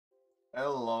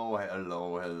Hello,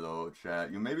 hello, hello,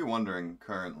 chat. You may be wondering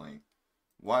currently,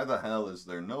 why the hell is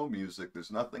there no music?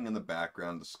 There's nothing in the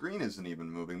background. The screen isn't even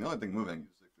moving. The only thing moving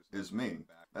is me.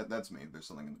 That's me. There's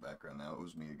something in the background now. It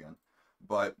was me again.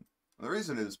 But the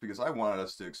reason is because I wanted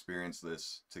us to experience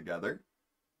this together.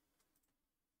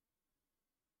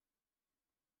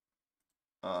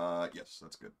 Yes,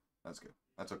 that's good. That's good.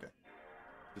 That's okay.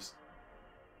 Just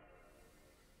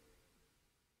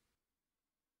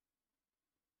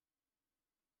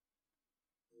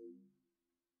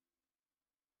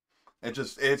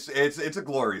it's a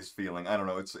glorious feeling. I don't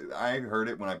know. I heard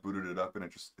it when I booted it up and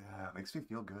it just makes me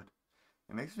feel good.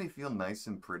 It makes me feel nice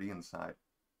and pretty inside.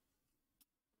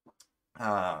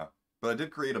 But I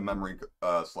did create a memory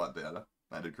slot data.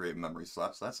 I did create a memory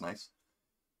slot, so that's nice.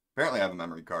 Apparently I have a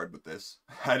memory card with this.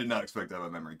 I did not expect to have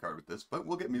a memory card with this, but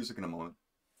we'll get music in a moment.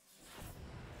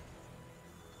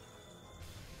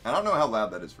 I don't know how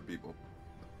loud that is for people.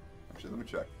 Actually, let me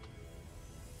check.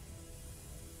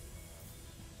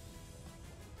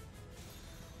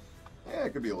 Yeah,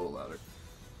 it could be a little louder.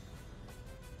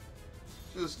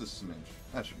 Just a smidge.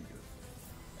 That should be good.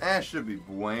 That should be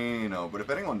bueno. But if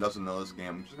anyone doesn't know this game,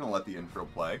 I'm just going to let the intro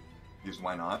play. Because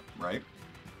why not, right?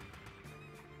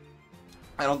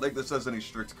 I don't think this has any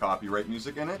strict copyright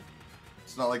music in it.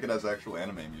 It's not like it has actual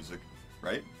anime music,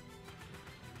 right?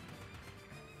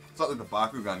 It's not like the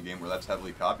Bakugan game where that's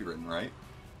heavily copywritten, right?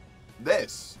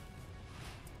 This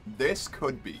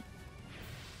could be.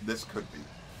 This could be.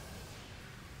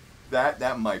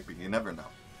 That might be. You never know.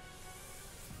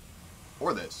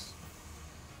 Or this.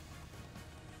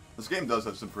 This game does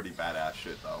have some pretty badass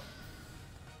shit, though.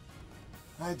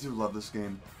 I do love this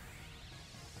game.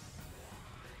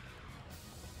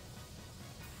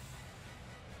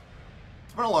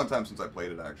 It's been a long time since I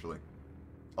played it, actually.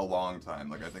 A long time.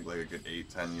 Like, I think like a good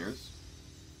 8-10 years.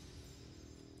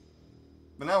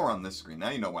 But now we're on this screen. Now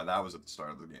you know why that was at the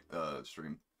start of the game,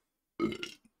 stream.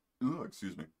 Ooh,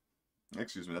 excuse me.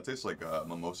 Excuse me, that tastes like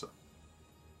mimosa.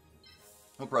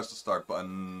 We'll press the start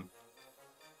button.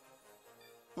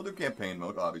 We'll do campaign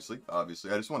mode, obviously. Obviously,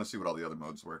 I just want to see what all the other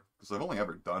modes were. Because I've only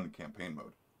ever done campaign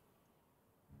mode.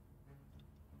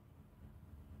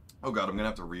 Oh god, I'm gonna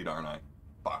have to read, aren't I?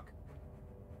 Fuck.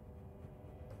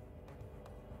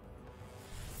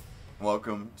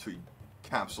 Welcome to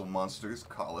Capsule Monsters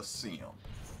Coliseum.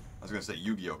 I was gonna say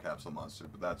Yu-Gi-Oh! Capsule Monster,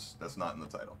 but that's not in the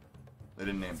title. They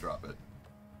didn't name drop it.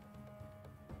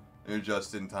 You're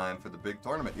just in time for the big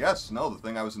tournament. Yes, no, the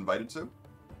thing I was invited to.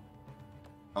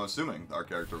 I'm assuming our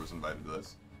character was invited to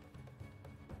this.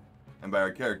 And by our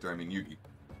character, I mean Yugi.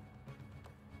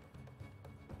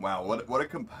 Wow, what a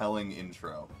compelling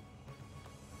intro.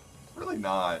 It's really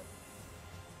not.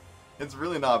 It's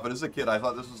really not, but as a kid, I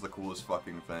thought this was the coolest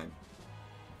fucking thing.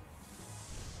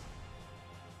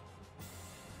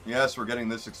 Yes, we're getting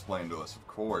this explained to us, of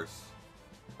course.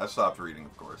 I stopped reading,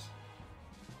 of course.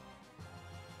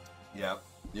 Yep,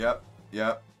 yep,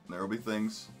 yep. There will be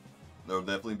things. There will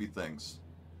definitely be things.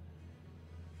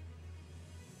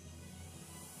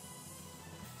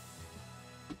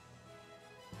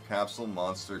 Capsule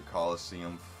Monster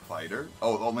Coliseum Fighter?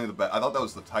 Oh, only the best. I thought that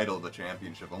was the title of the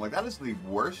championship. I'm like, that is the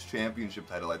worst championship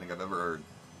title I think I've ever heard.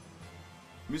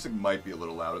 Music might be a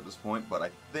little loud at this point, but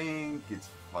I think it's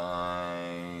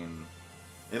fine.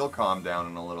 It'll calm down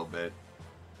in a little bit.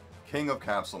 King of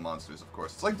Capsule Monsters, of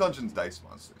course. It's like Dungeons Dice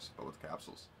Monsters, but with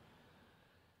capsules.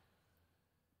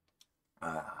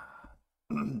 Why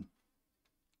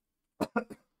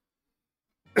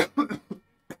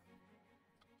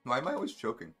am I always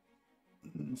choking?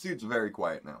 See, it's very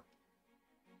quiet now.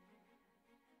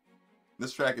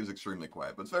 This track is extremely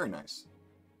quiet, but it's very nice.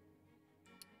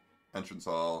 Entrance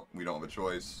hall, we don't have a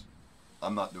choice.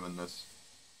 I'm not doing this.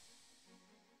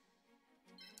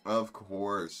 Of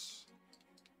course.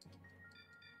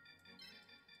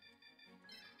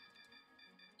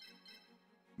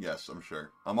 Yes, I'm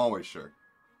sure. I'm always sure.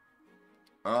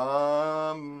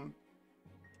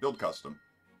 Build custom.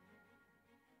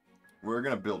 We're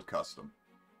gonna build custom.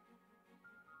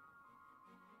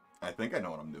 I think I know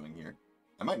what I'm doing here.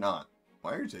 I might not.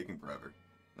 Why are you taking forever?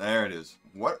 There it is.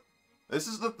 What? This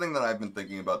is the thing that I've been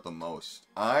thinking about the most.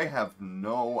 I have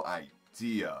no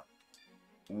idea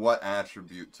what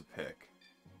attribute to pick.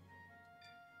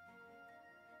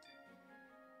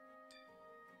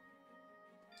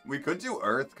 We could do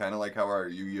Earth, kind of like how our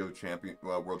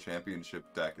Yu-Gi-Oh! World Championship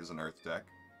deck is an Earth deck.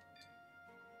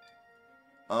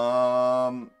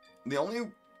 The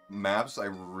only maps I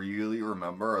really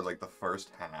remember are like the first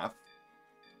half.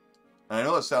 And I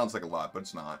know that sounds like a lot, but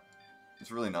it's not. It's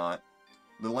really not.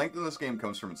 The length of this game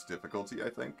comes from its difficulty,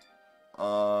 I think.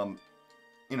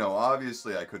 You know,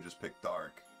 obviously I could just pick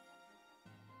Dark.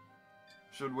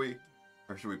 should we?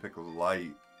 Or should we pick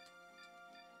light?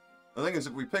 The thing is,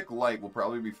 if we pick light, we'll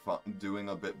probably be doing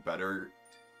a bit better.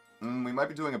 We might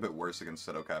be doing a bit worse against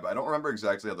Seto-kai, but I don't remember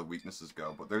exactly how the weaknesses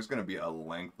go, but there's going to be a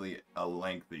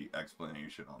lengthy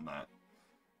explanation on that.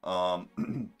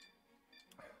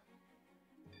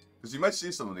 Because you might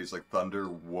see some of these, like thunder,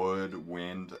 wood,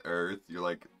 wind, earth. You're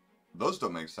like, those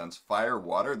don't make sense. Fire,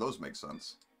 water, those make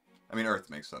sense. I mean,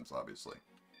 earth makes sense, obviously.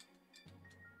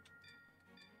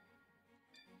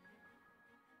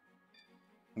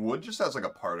 Wood just has like a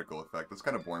particle effect. That's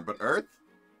kind of boring. But earth?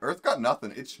 Earth got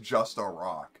nothing. It's just a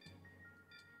rock.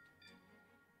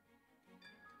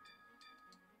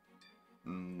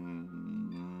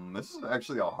 This is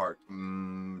actually a hard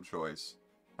choice.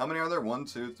 How many are there? 1,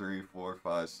 2, 3, 4,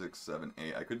 5, 6, 7,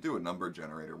 8. I could do a number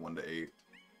generator, 1 to 8.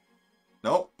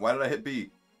 Nope. Why did I hit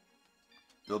B?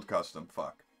 Build custom.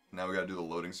 Fuck. Now we gotta do the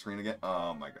loading screen again.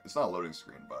 Oh my god. It's not a loading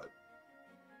screen, but...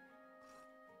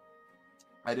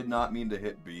 I did not mean to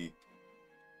hit B.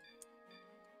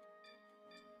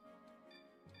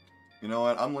 You know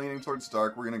what? I'm leaning towards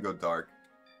dark. We're gonna go dark.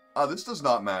 This does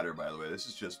not matter, by the way. This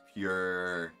is just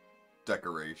pure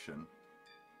decoration.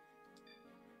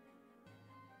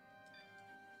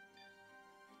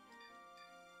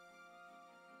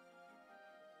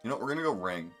 You know what? We're gonna go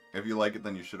ring. If you like it,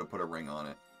 then you should have put a ring on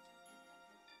it.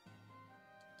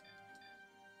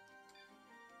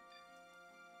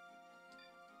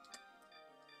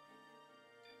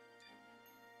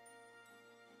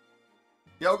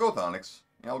 Yeah, I'll go with Onyx.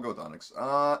 Yeah, I'll go with Onyx.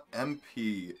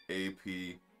 MP,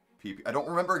 AP, PP. I don't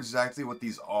remember exactly what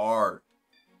these are.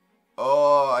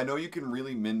 Oh, I know you can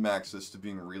really min-max this to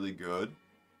being really good.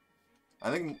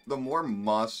 I think the more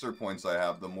monster points I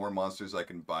have, the more monsters I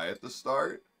can buy at the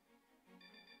start.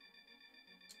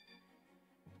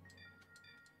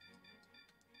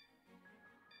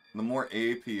 The more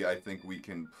AP I think we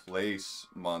can place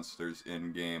monsters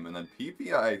in-game. And then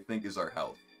PP I think is our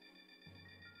health.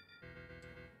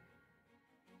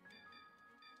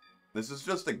 This is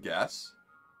just a guess.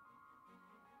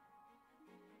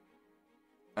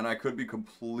 And I could be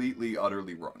completely,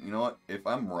 utterly wrong. You know what? If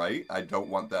I'm right, I don't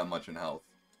want that much in health.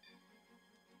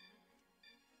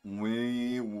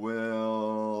 We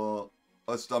will...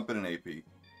 Let's dump it in AP.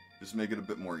 Just make it a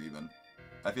bit more even.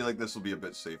 I feel like this will be a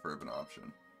bit safer of an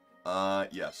option.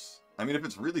 Yes. I mean, if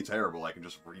it's really terrible, I can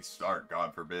just restart,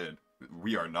 God forbid.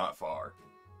 We are not far.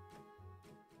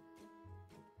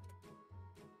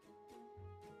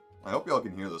 I hope y'all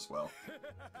can hear this well.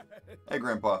 Hey,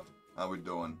 Grandpa. How we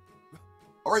doing?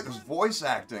 Alright, there's voice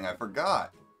acting. I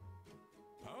forgot.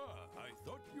 I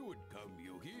thought you would come,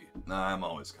 Yugi. Nah, I'm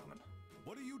always coming.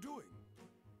 What are you doing?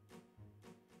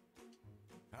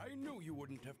 I knew you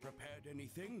wouldn't have prepared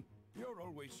anything. You're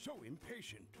always so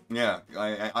impatient. Yeah,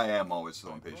 I am always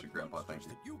so impatient, Grandpa. Thank you.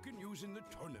 That you can use in the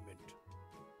tournament.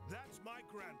 That's my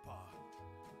grandpa.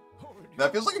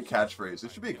 That feels like a catchphrase.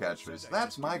 It should be a catchphrase.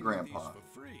 That's my grandpa.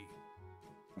 For free.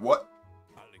 What?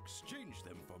 I'll exchange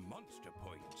them for monster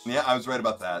points. Yeah, I was right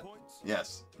about that. Points?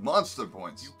 Yes, monster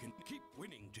points. You can keep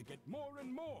winning to get more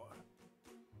and more.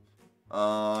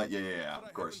 Yeah, But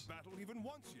of course. I haven't battled even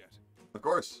once yet. Of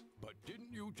course. But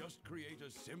didn't you just create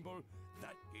a symbol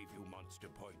that gave you monster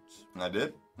points? I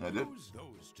did. Use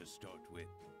those to start with.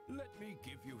 Let me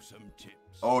give you some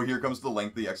tips. Oh, here comes the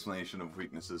lengthy explanation of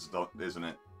weaknesses, isn't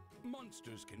it?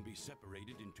 Monsters can be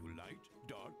separated into light,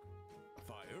 dark,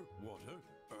 fire, water,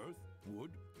 earth,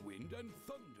 wood, wind, and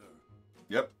thunder.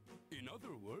 Yep. In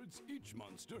other words, each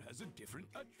monster has a different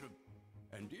attribute,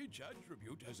 and each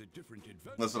attribute has a different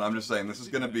advantage. Listen, I'm just saying this is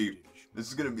gonna be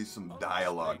some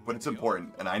dialogue, but it's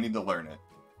important, and I need to learn it.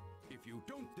 If you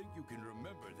don't think you can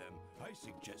remember them, I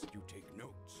suggest you take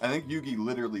notes. I think Yugi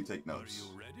literally takes notes.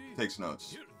 Are you ready? Takes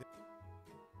notes. Here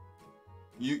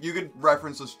You could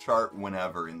reference this chart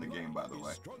whenever in the game, by the way.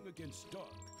 Light is strong against dark,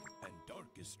 and dark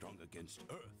is strong against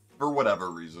earth. For whatever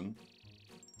reason.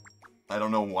 I don't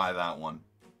know why that one.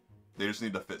 They just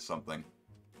need to fit something.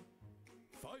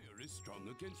 Fire is strong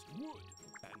against wood,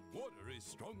 and water is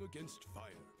strong against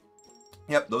fire.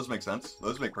 Yep, those make sense.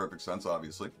 Those make perfect sense,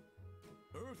 obviously.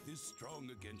 Earth is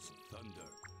strong against thunder,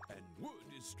 and wood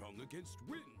is strong against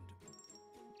wind.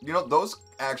 You know, those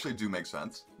actually do make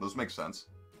sense. Those make sense.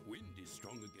 Wind is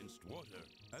strong against water,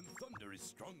 and thunder is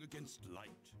strong against light.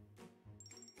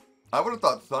 I would have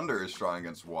thought thunder is strong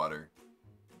against water.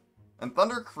 And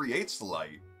thunder creates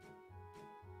light.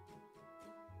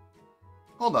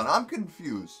 Hold on, I'm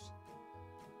confused.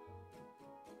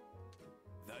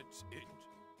 That's it.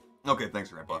 Okay,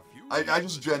 thanks, Grandpa. If you I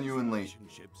use just those genuinely...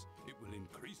 relationships, it will will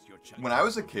increase your chances. When I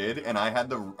was a kid and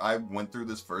I went through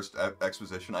this first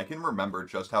exposition, I can remember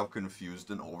just how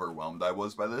confused and overwhelmed I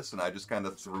was by this, and I just kind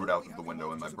of threw it out the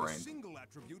window in my brain. A single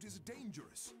attribute is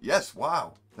dangerous. Yes,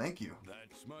 wow, thank you.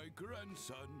 That's my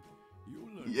grandson. You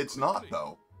learn It's not, quickly.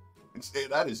 though.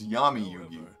 That is yummy, However,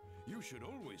 Yugi. you should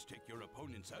always take your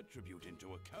opponent's attribute into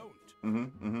account.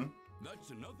 Mm-hmm. That's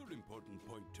another important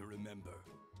point to remember.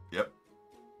 Yep.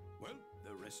 Well,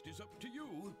 the rest is up to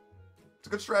you. It's a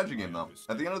good strategy game, though.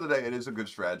 At the end of the day, it is a good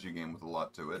strategy game with a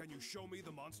lot to it. Can you show me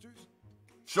the monsters?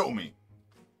 Show me!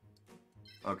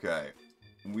 Okay.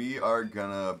 We are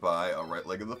gonna buy a right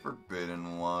leg of the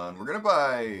forbidden one. We're gonna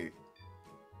buy...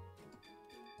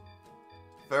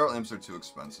 Feral imps are too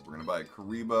expensive. We're gonna buy a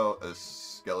Karibo, a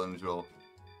Skelengel,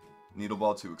 Needle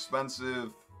Ball too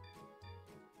expensive.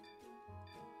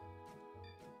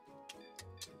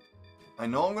 I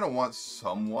know I'm gonna want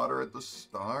some water at the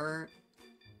start.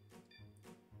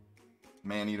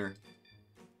 Maneater.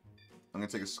 I'm gonna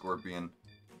take a Scorpion.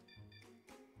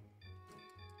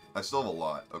 I still have a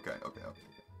lot. Okay.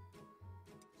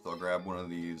 So I'll grab one of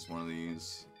these,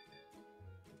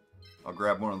 I'll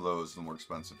grab one of those, the more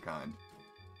expensive kind.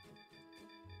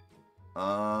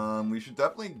 We should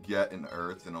definitely get an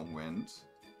Earth and a Wind.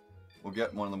 We'll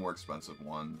get one of the more expensive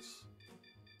ones.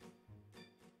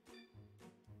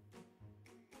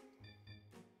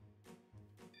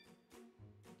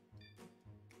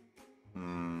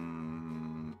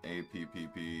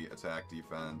 APPP, attack,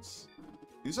 defense.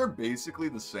 These are basically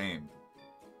the same,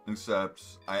 except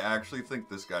I actually think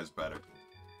this guy's better.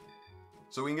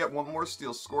 So we can get one more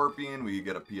Steel Scorpion, we can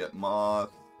get a Piet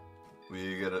Moth, we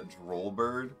can get a Droll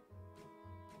Bird.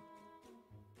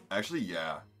 Actually,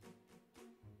 yeah.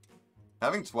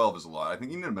 Having 12 is a lot. I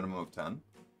think you need a minimum of 10. And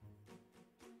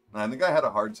I think I had a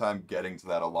hard time getting to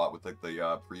that a lot with like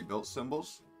the pre-built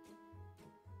symbols.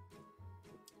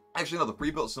 Actually, no, the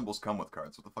pre-built symbols come with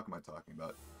cards. What the fuck am I talking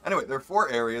about? Anyway, there are 4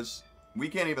 areas. We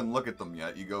can't even look at them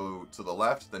yet. You go to the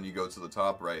left, then you go to the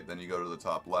top right, then you go to the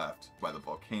top left by the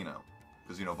volcano.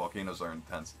 Because, you know, volcanoes are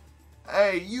intense.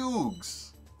 Hey,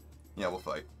 Yugs! Yeah, we'll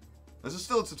fight. This is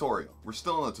still a tutorial. We're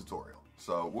still in the tutorial.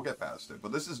 So, we'll get past it.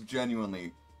 But this is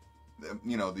genuinely,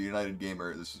 you know, the United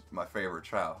Gamer. This is my favorite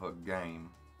childhood game.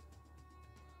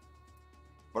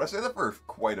 But I say that for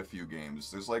quite a few games.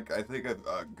 There's like, I think a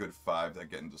good 5 that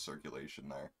get into circulation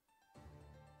there.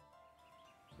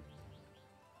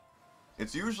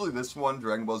 It's usually this one,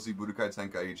 Dragon Ball Z Budokai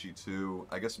Tenkaichi 2.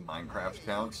 I guess Minecraft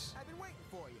counts. I've been waiting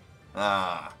for you.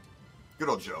 Ah, good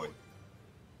old Joey.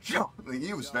 Joe,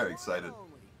 he was very excited.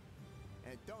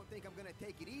 And don't think I'm gonna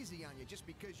take it easy on you just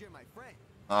because you're my friend.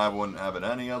 I wouldn't have it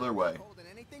any other way. Holding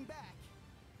anything back.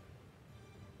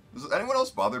 Is anyone else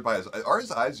bothered by his... Are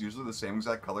his eyes usually the same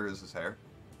exact color as his hair?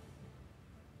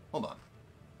 Hold on.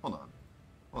 Hold on.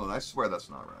 Hold on, I swear that's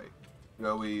not right.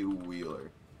 Joey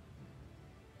Wheeler.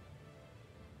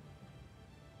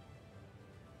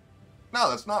 No,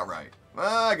 that's not right.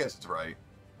 I guess it's right.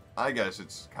 I guess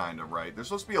it's kind of right. They're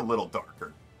supposed to be a little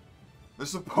darker. They're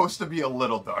supposed to be a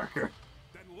little darker.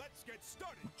 Then let's get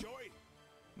started, Joey.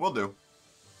 Will do.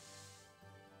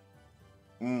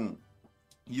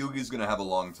 Yugi's gonna have a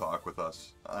long talk with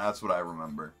us. That's what I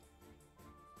remember.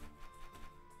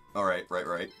 Alright,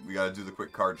 right. We gotta do the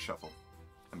quick card shuffle.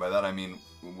 And by that I mean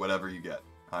whatever you get.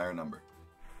 Higher number.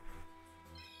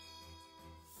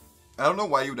 I don't know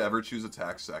why you would ever choose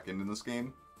attack second in this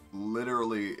game.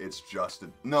 Literally, it's just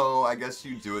no, I guess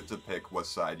you do it to pick what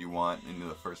side you want into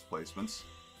the first placements.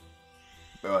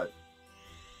 But,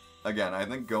 again, I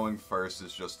think going first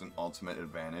is just an ultimate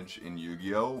advantage in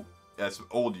Yu-Gi-Oh! That's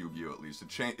old Yu-Gi-Oh! At least.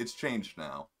 It's changed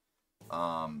now.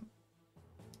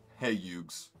 Hey,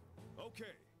 Yugs.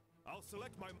 Okay, I'll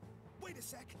select my... Wait a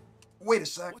sec. Wait a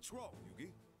sec. What's wrong, Yugi?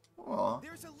 Aw.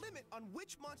 There's a limit on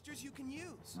which monsters you can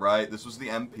use. Right, this was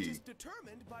the Which is MP.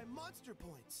 determined by monster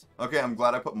points. Okay, I'm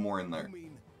glad I put more in there. You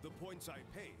mean the points I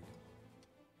paid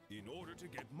in order to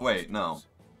get Wait, no.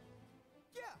 monsters?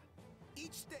 Yeah.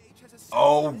 Each stage has a set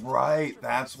Oh, limit of right. monster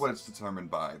That's points. what it's determined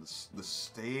by. The And the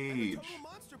stage. total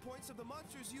monster points of the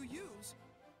monsters you use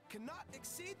cannot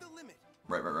exceed the limit.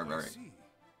 Right. I see.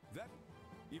 That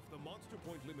if the monster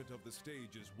point limit of the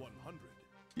stage is 100,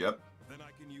 Yep. then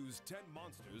I can use 10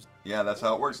 monsters. Yeah, that's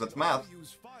how it works. That's or I can math. only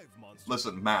use 5 monsters.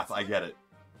 Listen, math, I get it.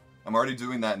 I'm already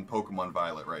doing that in Pokemon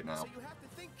Violet right now. So you have to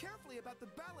think carefully about the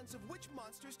balance of which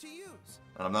monsters to use.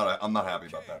 And I'm not happy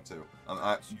about that too.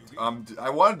 I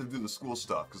wanted to do the school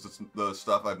stuff because it's the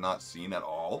stuff I've not seen at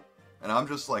all, and I'm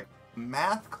just like,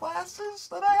 math classes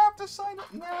that I have to sign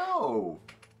up? No.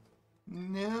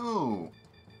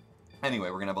 Anyway,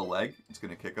 we're gonna have a leg. It's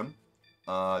gonna kick him.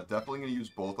 Definitely gonna use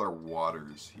both our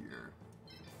waters here.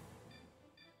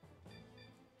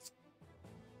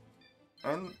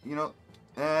 And, you know,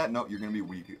 no, you're going to be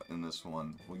weak in this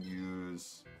one. We'll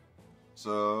use...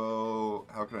 So,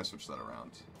 how can I switch that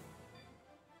around?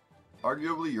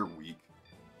 Arguably, you're weak.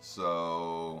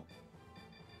 So...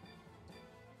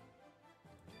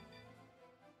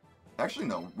 Actually,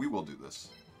 no, we will do this.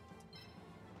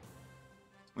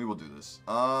 We will do this.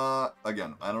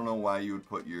 Again, I don't know why you would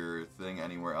put your thing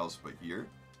anywhere else but here.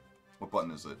 What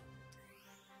button is it?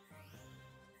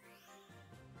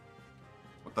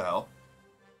 What the hell?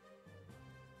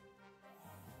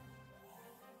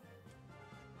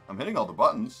 I'm hitting all the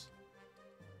buttons.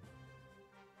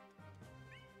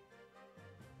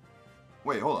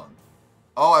 Wait, hold on.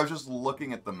 Oh, I was just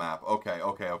looking at the map. Okay.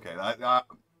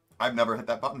 I've never hit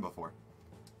that button before.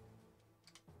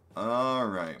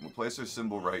 Alright, we'll place our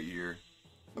symbol right here.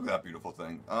 Look at that beautiful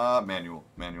thing. Manual.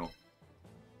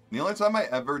 The only time I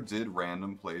ever did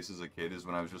random place as a kid is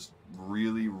when I was just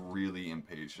really, really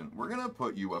impatient. We're gonna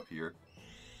put you up here,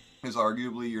 because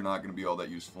arguably you're not gonna be all that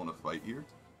useful in a fight here.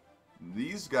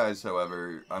 These guys,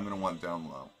 however, I'm gonna want down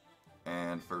low.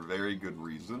 And for very good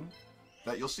reason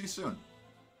that you'll see soon.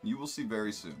 You will see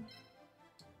very soon.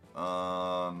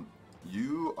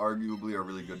 You arguably are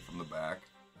really good from the back.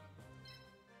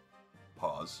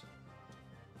 Pause.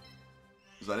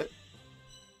 Is that it?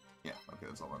 Yeah, okay,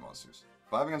 that's all my monsters.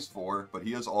 5 against 4, but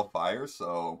he has all fire,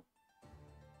 so...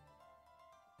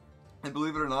 And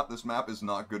believe it or not, this map is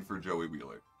not good for Joey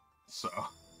Wheeler. So...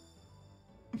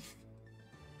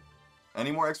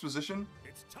 Any more exposition?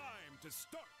 It's time to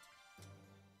start.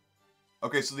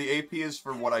 Okay, so the AP is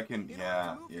for what I can... In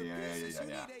Yeah. order to move your pieces, you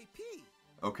need AP.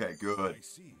 Okay, good. I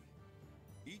see.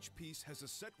 Each piece has a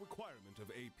set requirement of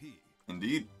AP.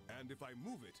 Indeed. And if I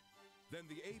move it, then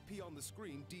the AP on the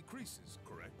screen decreases,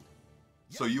 correct?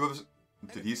 So you have... And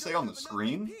Did if he you say don't on the have enough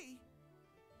screen?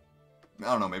 AP,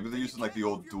 I don't know, maybe they're then you using like the can't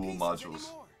old move your dual pieces modules.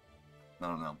 anymore. I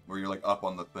don't know. Where you're like up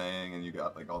on the thing and you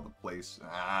got like all the place.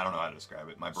 I don't know how to describe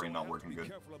it. My brain So I not have working to be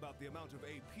good. careful about the amount of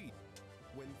AP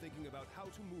when thinking about how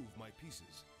to move my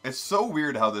pieces. It's so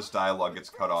weird how this dialogue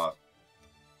gets cut off.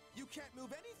 You can't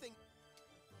move anything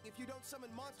if you don't summon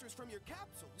monsters from your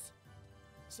capsules.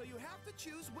 So you have to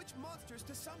choose which monsters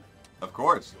to summon. Of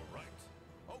course. You're right.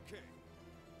 Okay.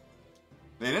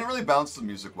 They didn't really balance the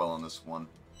music well on this one.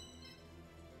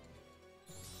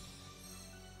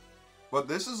 But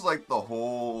this is like the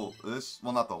whole...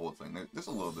 Well, not the whole thing. There's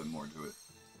a little bit more to it.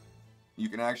 You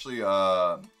can actually...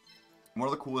 One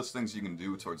of the coolest things you can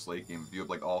do towards late game, if you have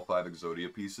like all 5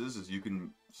 Exodia pieces, is you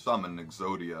can summon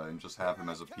Exodia and just have him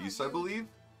as a piece, I believe.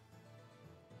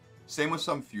 Same with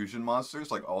some fusion monsters,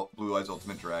 like Blue Eyes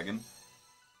Ultimate Dragon.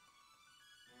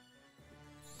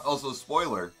 Also,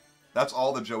 spoiler, that's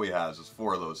all that Joey has, is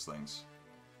 4 of those things.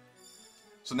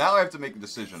 So now I have to make a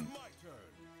decision. My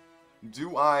turn.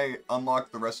 Do I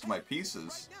unlock the rest of my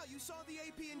pieces? Right now, you saw the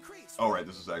AP increase. Oh, right,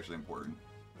 this is actually important.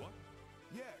 What?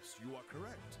 Yes, you are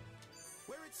correct.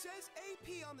 Where it says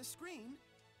AP on the screen,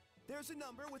 there's a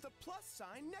number with a plus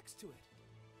sign next to it.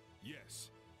 Yes.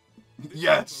 This number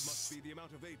Yes! must be the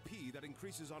amount of AP that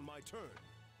increases on my turn.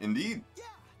 Indeed. Yeah,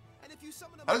 and if you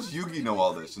summon a How does monster, Yugi it know will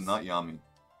all this and increase. not Yami?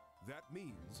 That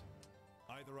means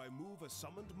either I move a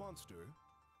summoned monster,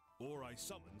 or I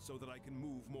summon so that I can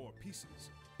move more pieces.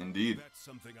 Indeed. That's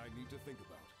something I need to think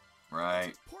about. Right.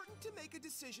 It's important to make a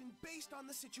decision based on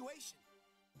the situation.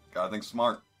 Gotta think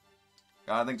smart.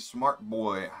 Gotta think smart,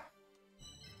 boy.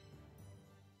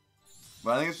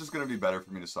 But I think it's just gonna be better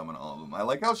for me to summon all of them. I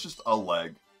like how it's just a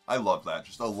leg. I love that.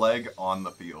 Just a leg on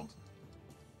the field.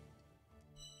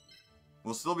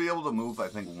 We'll still be able to move, I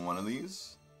think, one of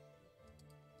these.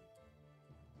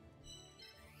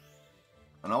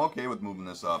 And I'm okay with moving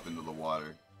this up into the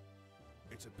water.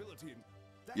 Its ability in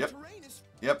That Yep. terrain is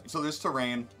Yep, so there's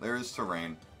terrain. There is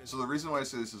terrain. So the reason why I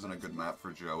say this isn't a good map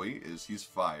for Joey is he's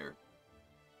fire.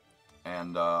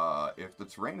 And if the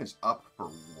terrain is up for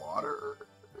water...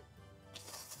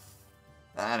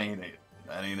 That ain't it.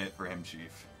 That ain't it for him,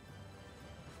 Chief.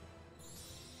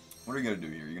 What are you going to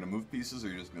do here? Are you going to move pieces or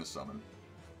are you just going to summon?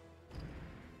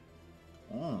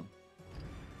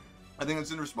 I think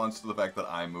it's in response to the fact that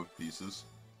I moved pieces.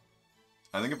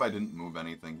 I think if I didn't move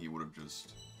anything, he would have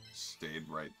just stayed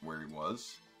right where he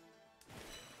was.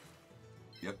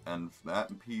 Yep, and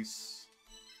that piece...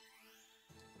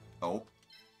 Oh.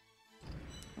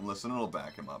 Listen, it'll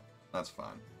back him up. That's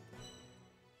fine.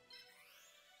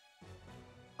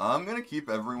 I'm gonna keep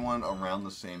everyone around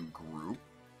the same group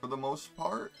for the most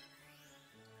part.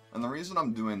 And the reason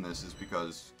I'm doing this is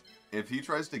because if he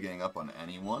tries to gang up on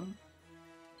anyone,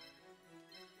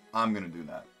 I'm gonna do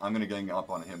that. I'm gonna gang up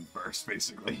on him first,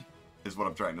 basically, is what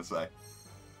I'm trying to say.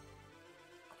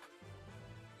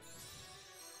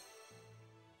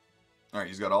 Alright,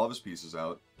 he's got all of his pieces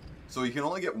out. So he can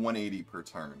only get 180 per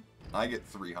turn. I get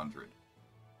 300.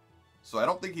 So I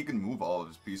don't think he can move all of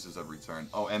his pieces every turn.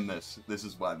 Oh, and this. This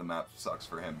is why the map sucks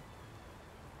for him.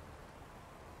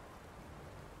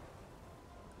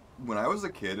 When I was a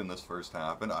kid and this first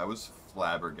happened, I was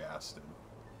flabbergasted.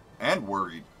 And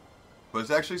worried. But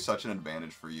it's actually such an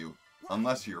advantage for you. What?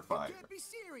 Unless you're fire. You can't be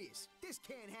serious. This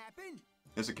can't happen.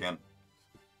 Yes, it can.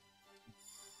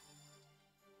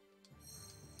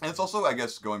 And it's also, I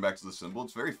guess, going back to the symbol,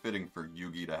 it's very fitting for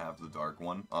Yugi to have the dark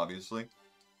one, obviously.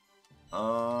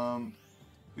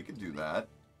 We could do that.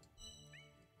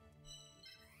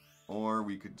 Or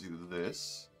we could do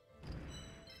this.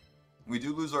 We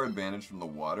do lose our advantage from the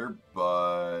water,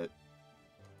 but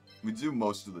we do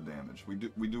most of the damage.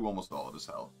 We do almost all of his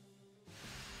health.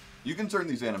 You can turn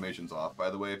these animations off,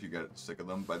 by the way, if you get sick of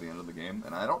them by the end of the game,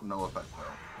 and I don't know if I will.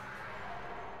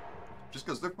 Just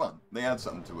because they're fun. They add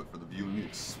something to it for the viewing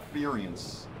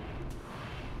experience.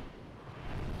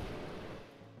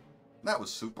 That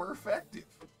was super effective.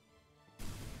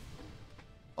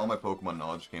 All my Pokemon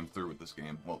knowledge came through with this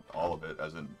game. Well, all of it,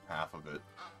 as in half of it.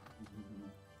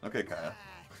 Okay, Kaya.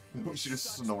 She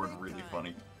just snored really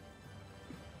funny.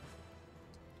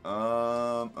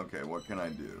 Okay, what can I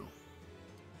do?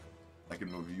 I can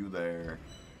move you there.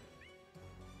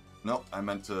 Nope, I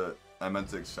meant to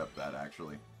accept that,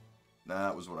 actually.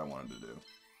 That was what I wanted to do.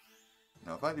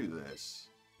 Now, if I do this...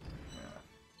 Yeah.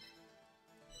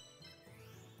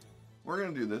 We're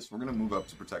gonna do this. We're gonna move up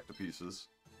to protect the pieces.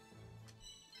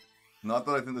 Not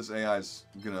that I think this AI is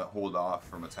gonna hold off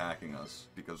from attacking us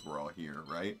because we're all here,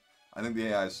 right? I think the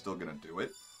AI is still gonna do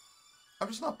it. I'm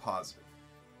just not positive.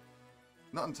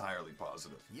 Not entirely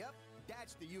positive. Yep,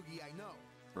 that's the Yugi I know.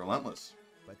 Relentless.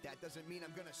 But that doesn't mean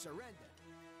I'm gonna surrender.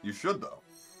 You should, though.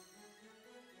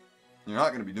 You're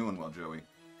not gonna be doing well, Joey.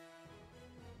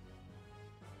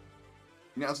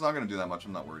 Yeah, it's not gonna do that much.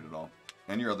 I'm not worried at all.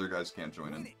 And your other guys can't join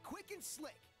in. Win it quick and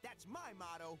slick. That's my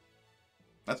motto.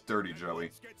 That's dirty, Joey.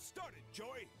 Let's get started,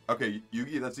 Joey. Okay,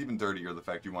 Yugi, that's even dirtier, the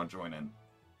fact you want to join in.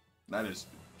 That is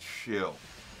chill.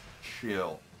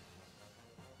 Chill.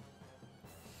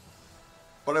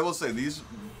 But I will say,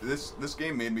 this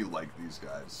game made me like these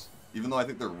guys. Even though I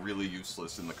think they're really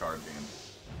useless in the card game.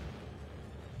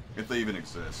 If they even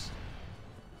exist.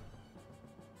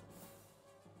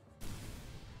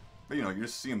 But you know, you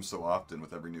just see them so often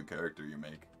with every new character you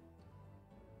make.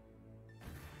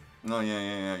 No,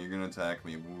 yeah, you're gonna attack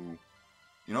me, woo.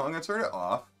 You know, I'm gonna turn it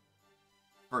off.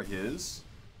 For his.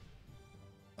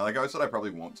 Like I said, I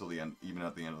probably won't till the end, even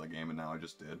at the end of the game, and now I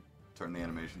just did. Turn the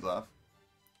animations off.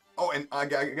 Oh, and I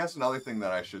guess another thing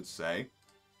that I should say.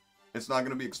 It's not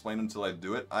gonna be explained until I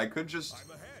do it. I could just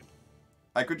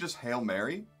Hail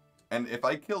Mary, and if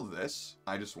I kill this,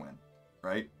 I just win.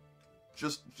 Right?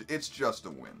 It's just a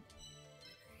win.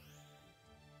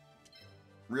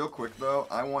 Real quick, though,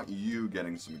 I want you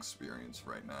getting some experience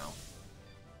right now.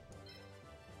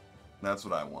 That's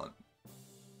what I want.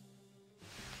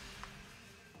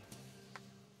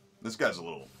 This guy's a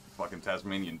little fucking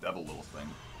Tasmanian devil little thing.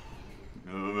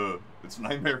 It's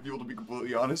nightmare fuel, to be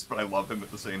completely honest, but I love him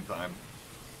at the same time.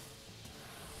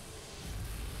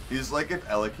 He's like if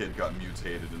Elekid got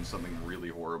mutated in something really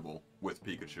horrible with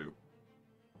Pikachu.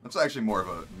 That's actually more of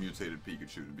a mutated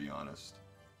Pikachu, to be honest.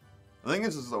 The thing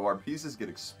is though, our pieces get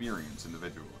experience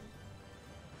individually.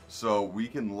 So we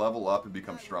can level up and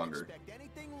become stronger.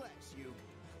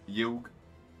 Yug.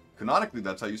 Canonically,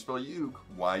 that's how you spell Yug.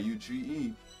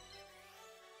 Y-U-G-E.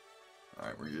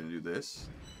 Alright, we're gonna do this.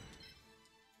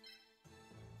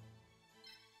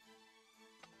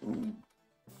 Ooh.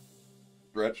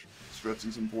 Stretch.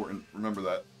 Stretching's important. Remember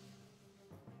that.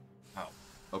 Ow.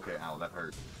 Okay, ow, that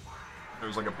hurt. There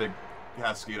was like a big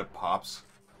cascade of pops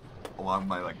along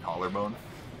my like collarbone.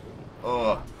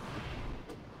 Ugh.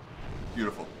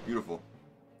 Beautiful, beautiful.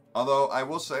 Although I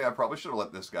will say I probably should have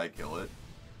let this guy kill it,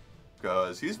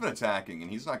 because he's been attacking and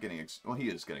he's not getting well, he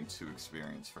is getting 2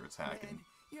 experience for attacking. Man,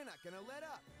 you're not gonna let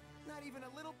up. Not even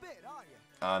a little bit, are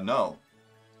you? No.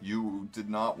 You did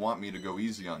not want me to go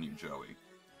easy on you, Joey.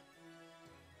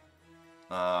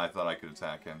 I thought I could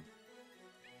attack him.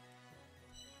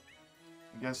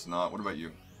 I guess not. What about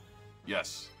you?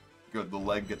 Yes. Good. The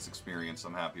leg gets experience.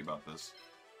 I'm happy about this.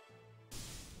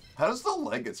 How does the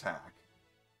leg attack?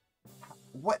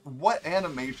 What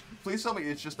animation? Please tell me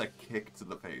it's just a kick to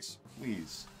the face.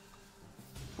 Please.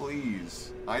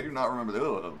 Please. I do not remember.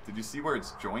 Ugh. Did you see where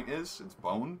its joint is? Its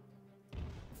bone?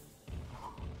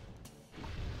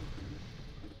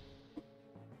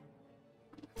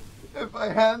 If I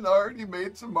hadn't already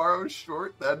made tomorrow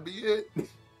short, that'd be it.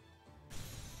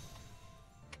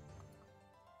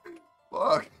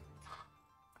 Fuck.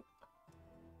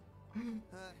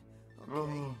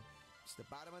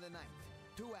 of the ninth.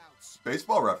 2 outs.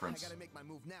 Baseball I reference. gotta make my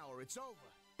move now or it's over.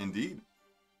 Indeed.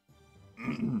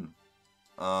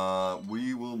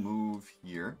 We will move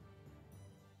here.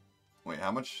 Wait,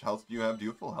 how much health do you have? Do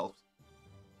you have full health?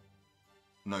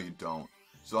 No, you don't.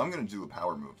 So I'm going to do a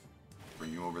power move.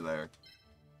 Bring you over there.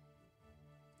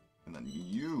 And then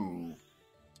you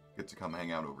get to come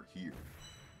hang out over here.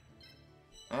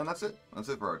 And that's it. That's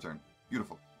it for our turn.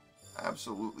 Beautiful.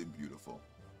 Absolutely beautiful.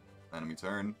 Enemy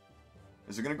turn.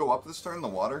 Is it going to go up this turn, the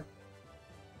water?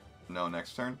 No,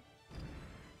 next turn.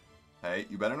 Hey,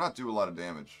 you better not do a lot of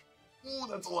damage. Ooh,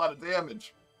 that's a lot of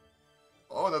damage.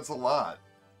 Oh, that's a lot.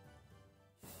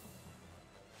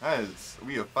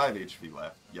 We have 5 HP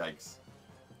left. Yikes.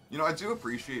 You know, I do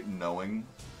appreciate knowing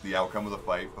the outcome of the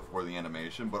fight before the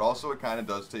animation, but also it kind of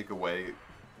does take away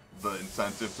the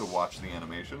incentive to watch the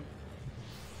animation.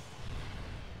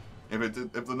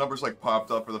 If the numbers like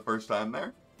popped up for the first time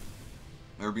there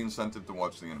would be incentive to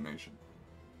watch the animation.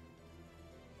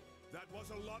 That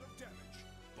was a lot of damage,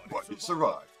 But it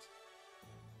survived.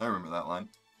 I remember that line.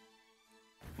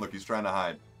 Look, he's trying to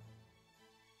hide.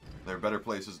 There are better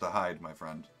places to hide, my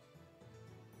friend.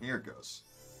 Here it goes.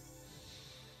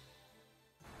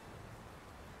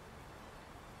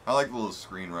 I like the little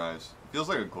screen rise. It feels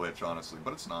like a glitch, honestly,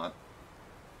 but it's not.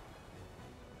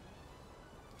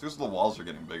 It's just the walls are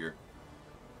getting bigger.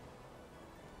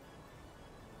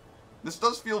 This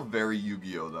does feel very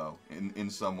Yu-Gi-Oh, though, in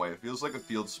some way. It feels like a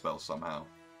field spell somehow.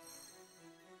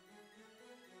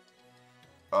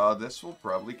 This will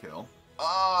probably kill.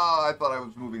 Ah, I thought I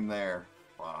was moving there.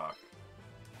 Fuck.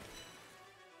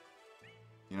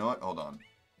 You know what? Hold on.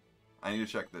 I need to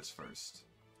check this first.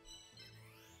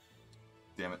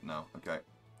 Damn it, no. Okay.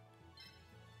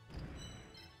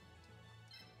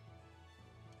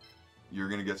 You're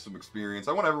gonna get some experience.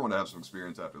 I want everyone to have some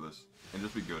experience after this. And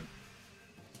just be good.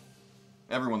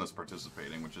 Everyone that's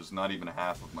participating, which is not even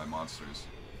half of my monsters.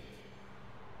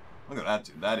 Look at that,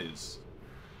 dude. That is...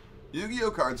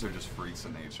 Yu-Gi-Oh cards are just freaks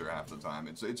in nature half the time.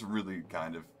 It's really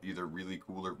kind of either really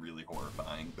cool or really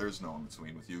horrifying. There's no in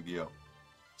between with Yu-Gi-Oh.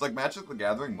 It's like Magic the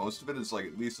Gathering, most of it is like,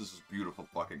 at least this is beautiful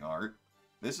fucking art.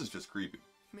 This is just creepy.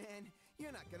 Man,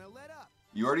 you're not gonna let up.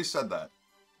 You already said that.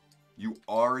 You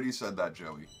already said that,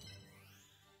 Joey.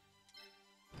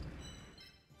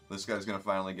 This guy's gonna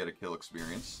finally get a kill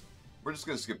experience. We're just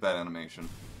gonna skip that animation.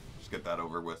 Just get that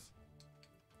over with.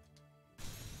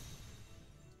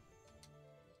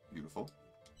 Beautiful.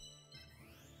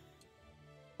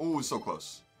 Oh, so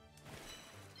close.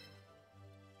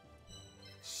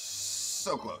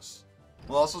 So close.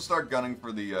 We'll also start gunning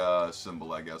for the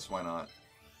symbol, I guess. Why not?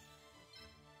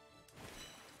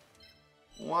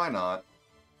 Why not?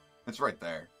 It's right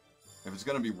there. If it's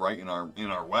gonna be right in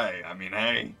our way, I mean,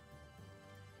 hey.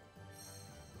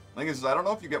 The thing is, I don't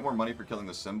know if you get more money for killing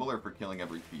the symbol or for killing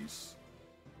every piece.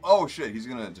 Oh shit, he's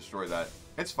gonna destroy that.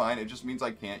 It's fine, it just means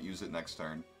I can't use it next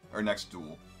turn. Or next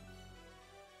duel.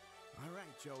 Alright,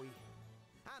 Joey.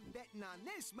 I'm betting on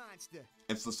this monster.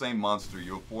 It's the same monster.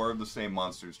 You have 4 of the same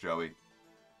monsters, Joey.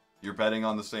 You're betting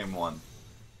on the same one.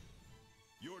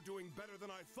 You're doing better than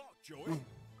I thought, Joey.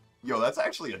 Yo, that's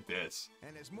actually a diss.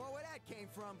 And there's more where that came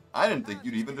from. I didn't think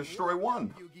you'd even destroy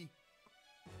one.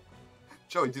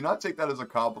 Joey, do not take that as a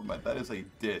compliment. That is a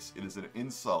diss. It is an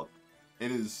insult.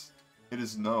 It is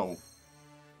no.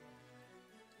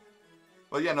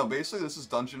 But yeah, no, basically this is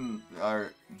dungeon,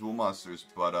 or dual monsters,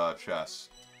 but chess.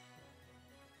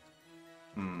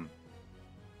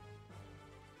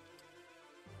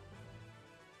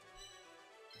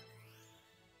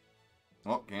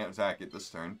 Well, can't attack it this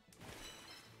turn.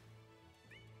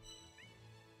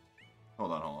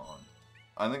 Hold on.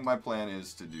 I think my plan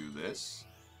is to do this.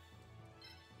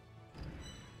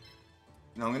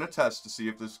 Now I'm gonna test to see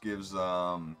if this gives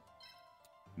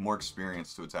more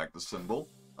experience to attack the symbol.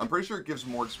 I'm pretty sure it gives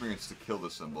more experience to kill the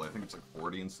symbol. I think it's like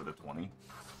 40 instead of 20.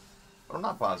 But I'm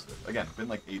not positive. Again, it's been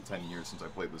like 8-10 years since I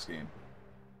played this game.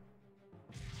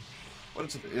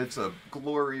 But it's a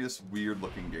glorious,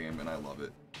 weird-looking game, and I love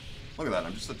it. Look at that,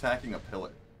 I'm just attacking a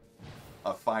pillar.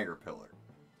 A fire pillar.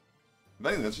 If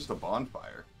anything, that's just a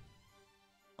bonfire.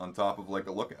 On top of, like,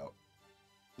 a lookout.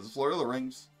 This is Lord of the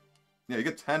Rings. Yeah, you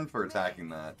get 10 for attacking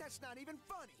that. That's not even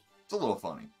funny. It's a little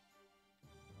funny.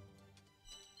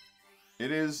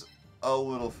 It is a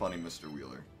little funny, Mr.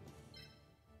 Wheeler.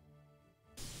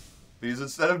 Because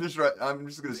instead of I'm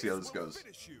just going to see how this goes.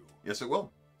 Yes, it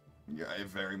will. Yeah, it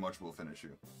very much will finish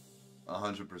you.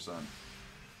 100%.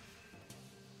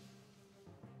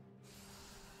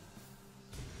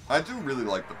 I do really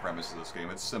like the premise of this game.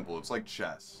 It's simple. It's like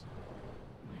chess.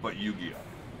 But Yu-Gi-Oh!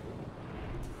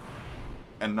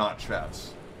 And not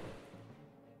chess.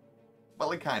 Well,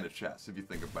 like kind of chess, if you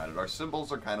think about it. Our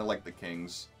symbols are kind of like the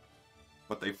kings,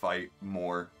 but they fight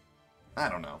more. I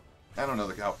don't know. I don't know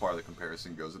how far the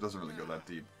comparison goes. It doesn't really go that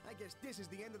deep. I guess this is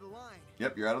the end of the line.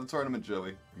 Yep, you're out of the tournament,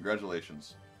 Joey.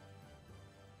 Congratulations.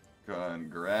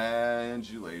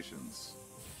 Congratulations.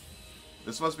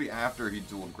 This must be after he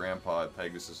dueled Grandpa at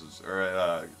Pegasus's,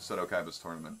 or Seto Kaiba's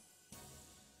tournament.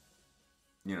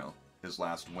 You know, his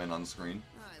last win on screen.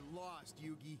 I lost,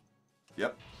 Yugi.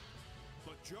 Yep.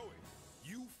 But Joey,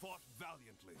 you fought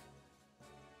valiantly.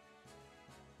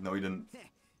 No, he didn't.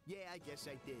 Yeah, I guess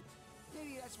I did.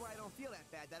 Maybe that's why I don't feel that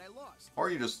bad that I lost. Or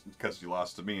you just, because you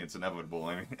lost to me, it's inevitable.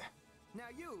 I mean, Now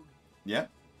you, yeah.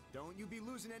 don't you be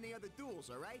losing any other duels,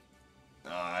 all right?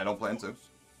 I don't plan to.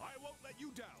 I won't let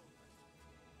you down.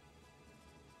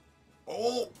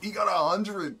 Oh, he got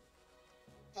 100.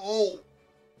 Oh.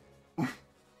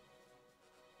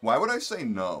 Why would I say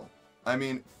no? I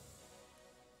mean,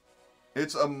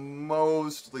 it's a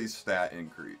mostly stat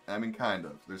increase. I mean, kind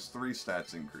of. There's 3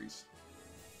 stats increase.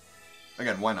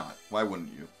 Again, why not? Why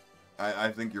wouldn't you?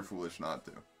 I think you're foolish not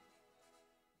to.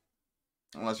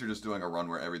 Unless you're just doing a run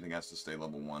where everything has to stay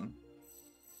level 1.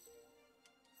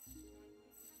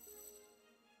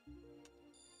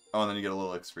 Oh, and then you get a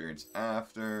little experience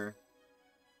after.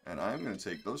 And I'm going to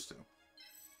take those 2.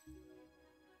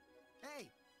 Hey,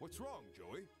 What's wrong,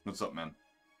 Joey? What's up, man?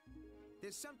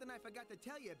 there's something I forgot to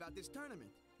tell you about this tournament.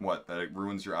 What, that it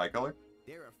ruins your eye color?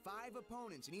 There are 5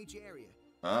 opponents in each area,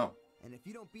 Oh. and if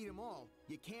you don't beat them all,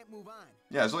 you can't move on.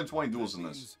 Yeah, there's only 20 duels in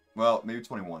this. Well, maybe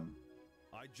 21.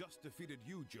 I just defeated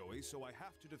you, Joey, so I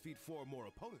have to defeat 4 more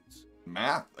opponents.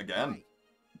 Math, again.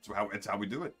 Right. It's how we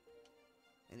do it.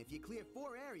 And if you clear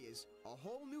 4 areas, a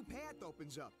whole new path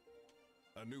opens up.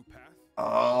 A new path?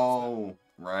 Oh,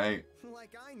 right.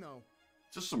 Like I know.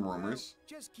 Just some rumors.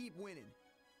 Well, just keep winning.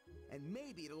 And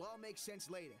maybe it'll all make sense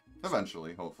later.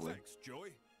 Eventually, hopefully. Thanks, Joey.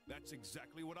 That's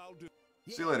exactly what I'll do.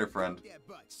 See you later, friend. kick their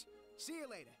butts. See you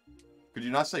later. Could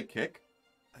you not say kick?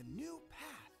 A new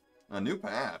path. A new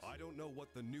path. I don't know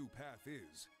what the new path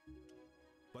is,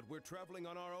 but we're traveling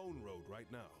on our own road right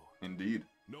now. Indeed.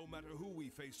 No matter who we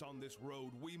face on this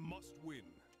road, we must win.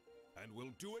 And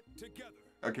we'll do it together.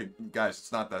 Okay, guys,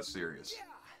 it's not that serious.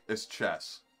 Yeah. It's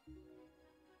chess.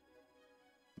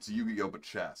 It's Yu-Gi-Oh, but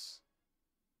chess.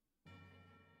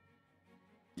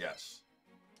 Yes.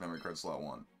 Memory card slot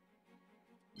 1.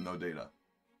 No data.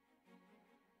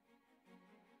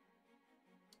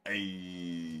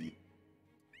 Ayy.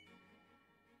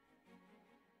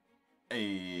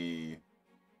 Ayy.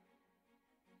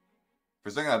 For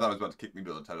a second, I thought it was about to kick me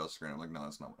to the title screen. I'm like, no,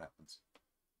 that's not what happens.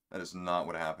 That is not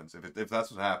what happens. If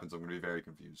that's what happens, I'm going to be very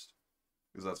confused.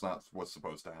 Because that's not what's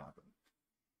supposed to happen.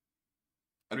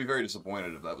 I'd be very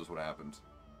disappointed if that was what happened.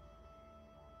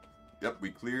 Yep, we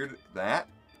cleared that.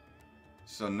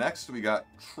 So next we got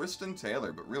Tristan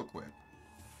Taylor, but real quick.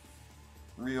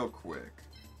 Real quick.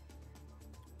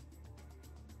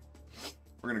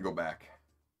 We're going to go back.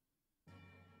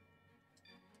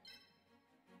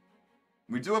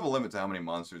 We do have a limit to how many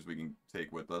monsters we can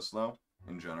take with us, though,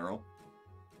 in general.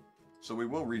 So we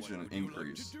will reach an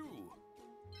increase.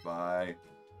 By...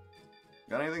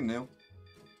 Got anything new?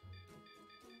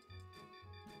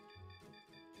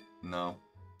 No.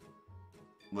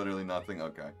 Literally nothing?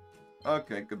 Okay.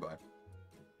 Okay, goodbye.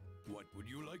 What would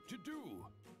you like to do?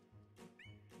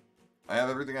 I have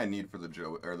everything I need for the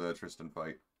the Tristan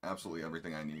fight. Absolutely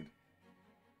everything I need.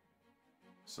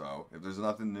 So, if there's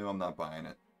nothing new, I'm not buying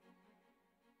it.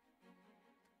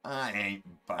 I ain't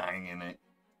buying it.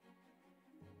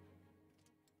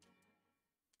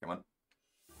 Come on.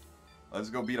 Let's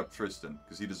go beat up Tristan,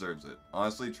 because he deserves it.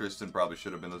 Honestly, Tristan probably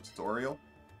should have been the tutorial,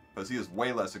 because he has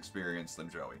way less experience than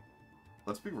Joey.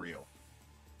 Let's be real.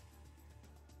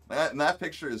 That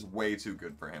picture is way too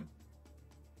good for him.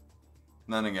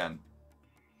 And then again,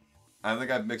 I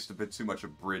think I've mixed a bit too much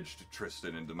abridged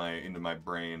Tristan into my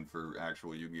brain for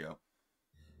actual Yu-Gi-Oh!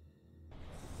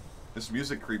 This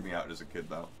music creeped me out as a kid,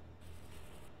 though.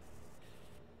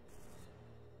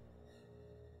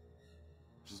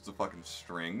 Just the fucking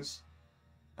strings.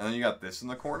 And then you got this in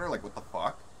the corner, like, what the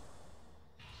fuck?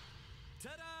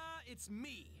 Ta-da! It's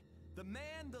me, the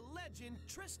man, the legend,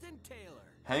 Tristan Taylor.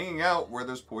 Hanging out where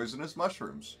there's poisonous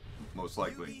mushrooms, most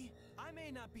likely. Yugi, I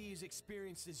may not be as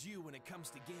experienced as you when it comes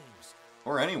to games.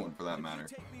 Or anyone, for that But matter.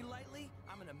 if you take me lightly,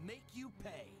 I'm gonna make you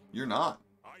pay. You're not.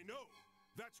 I know.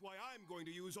 That's why I'm going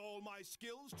to use all my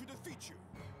skills to defeat you.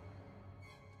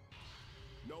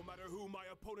 No matter who my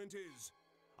opponent is,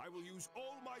 I will use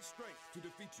all my strength to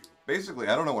defeat you. Basically,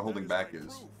 I don't know what holding back That is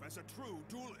is. my proof as a true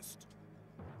duelist.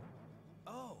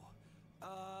 Oh,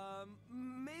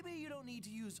 maybe you don't need to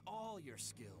use all your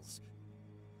skills.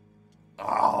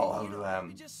 All You of know, them.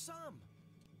 maybe just some.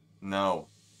 No.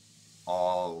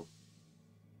 All.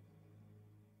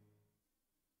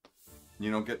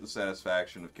 You don't get the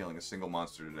satisfaction of killing a single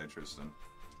monster today, Tristan.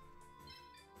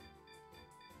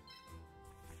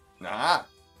 Nah.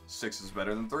 6 is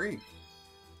better than 3.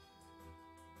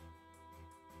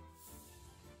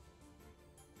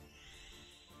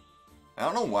 I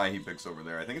don't know why he picks over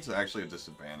there. I think it's actually a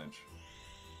disadvantage.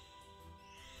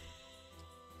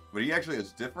 But he actually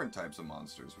has different types of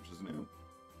monsters, which is new.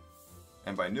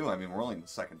 And by new, I mean we're only in the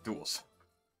second duels.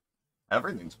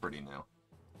 Everything's pretty new.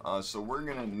 So we're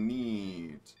gonna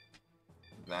need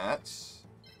that.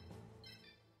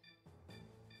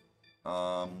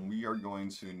 We are going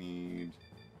to need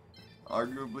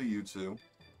arguably you two.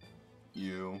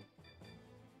 You.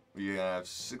 We have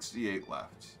 68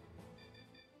 left.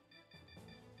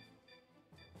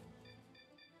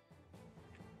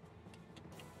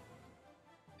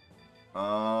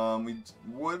 We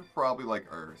would probably like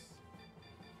Earth.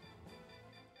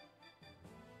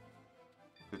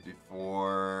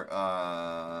 54,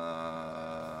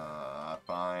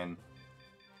 fine.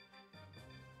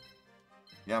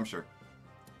 Yeah, I'm sure.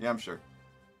 Yeah, I'm sure.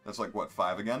 That's like, what,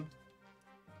 5 again?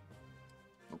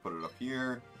 We'll put it up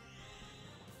here.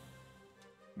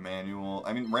 Manual.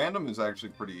 I mean, random is actually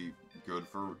pretty good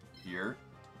for here.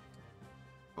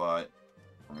 But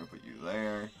we're going to put you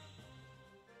there.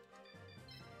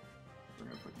 We're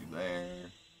going to put you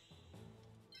there.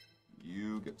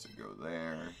 You get to go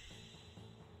there.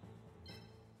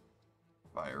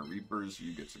 Fire Reapers,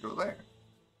 you get to go there.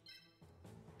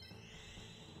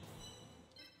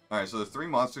 Alright, so the 3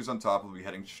 monsters on top will be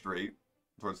heading straight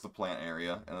towards the plant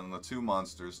area, and then the 2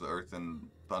 monsters, the Earth and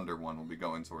Thunder one, will be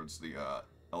going towards the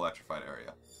electrified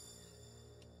area.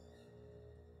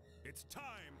 It's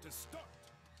time to start.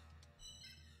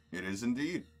 It is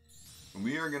indeed.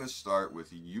 We are going to start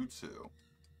with you two.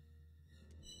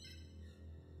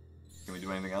 Can we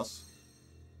do anything else?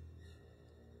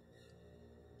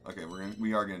 Okay,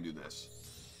 we are gonna do this.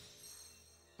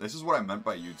 This is what I meant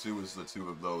by you two, is the 2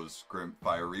 of those Grim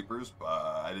Fire Reapers, but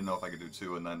I didn't know if I could do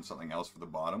 2 and then something else for the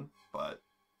bottom, but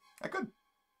I could.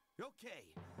 Okay,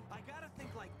 I gotta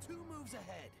think like 2 moves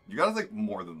ahead. You gotta think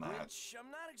more than that. Which I'm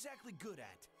not exactly good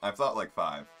at. I've thought like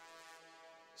 5.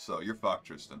 So you're fucked,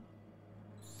 Tristan.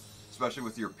 Especially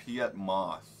with your Piet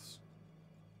Moths.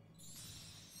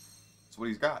 That's what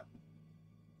he's got.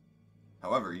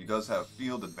 However, he does have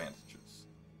field advantages.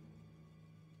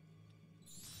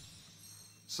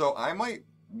 So I might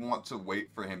want to wait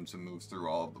for him to move through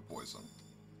all of the poison.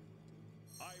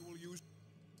 I will use.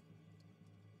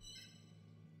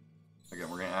 Again,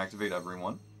 we're going to activate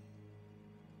everyone.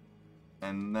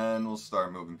 And then we'll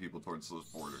start moving people towards those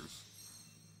borders.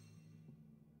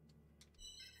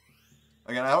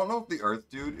 Again, I don't know if the Earth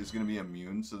dude is going to be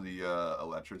immune to the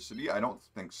electricity. I don't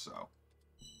think so.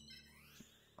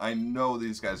 I know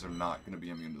these guys are not going to be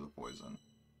immune to the poison.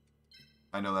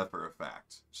 I know that for a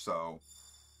fact. So,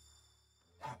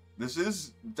 this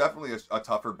is definitely a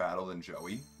tougher battle than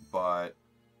Joey, but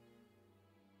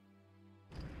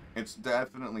it's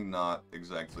definitely not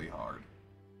exactly hard.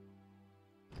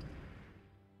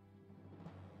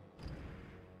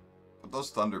 But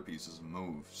those thunder pieces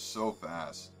move so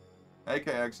fast. Hey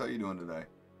KX, how you doing today?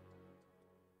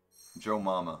 Joe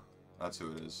Mama, that's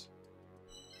who it is.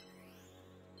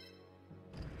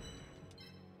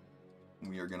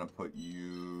 We are going to put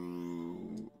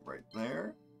you right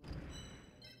there.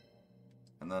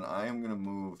 And then I am going to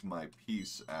move my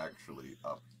piece actually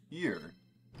up here.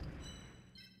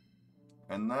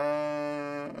 And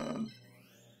then...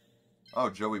 Oh,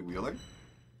 Joey Wheeler?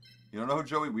 You don't know who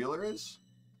Joey Wheeler is?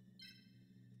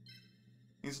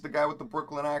 He's the guy with the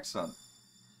Brooklyn accent.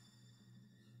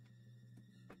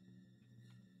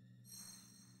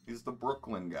 He's the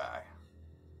Brooklyn guy.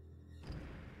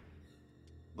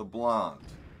 The blonde.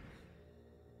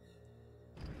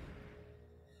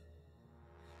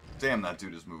 Damn, that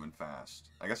dude is moving fast.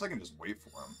 I guess I can just wait for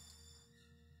him.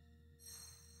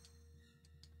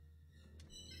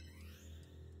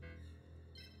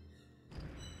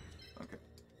 Okay.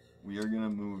 We are gonna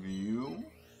move you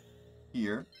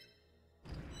here.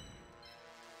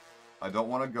 I don't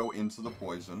want to go into the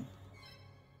poison.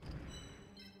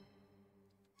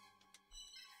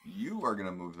 You are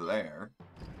gonna move there.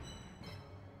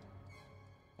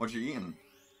 What you eating?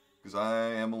 Because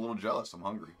I am a little jealous. I'm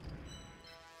hungry.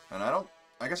 And I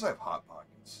guess I have Hot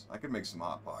Pockets. I could make some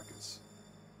Hot Pockets.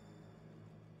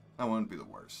 That wouldn't be the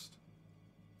worst.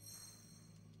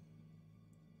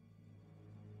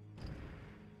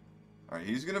 Alright,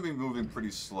 he's going to be moving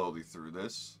pretty slowly through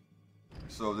this.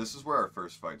 So this is where our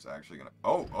first fight's actually going to...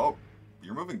 Oh,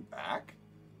 you're moving back?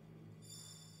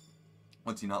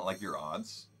 What, do you not like your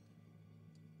odds?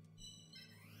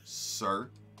 Sir?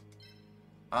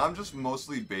 I'm just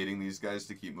mostly baiting these guys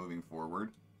to keep moving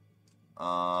forward.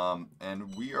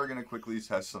 And we are going to quickly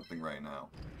test something right now.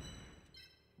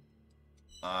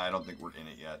 I don't think we're in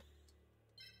it yet.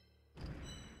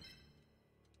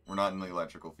 We're not in the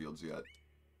electrical fields yet.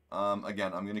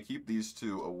 Again, I'm going to keep these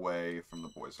two away from the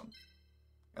poison.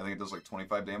 I think it does like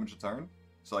 25 damage a turn.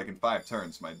 So like in 5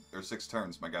 turns, or 6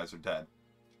 turns, my guys are dead.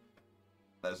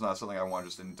 That is not something I want to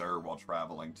just endure while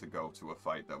traveling to go to a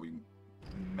fight that we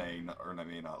may not, or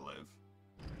may not live.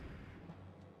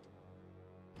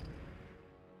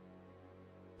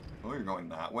 Oh, you're going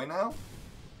that way now?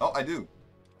 Oh, I do.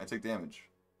 I take damage.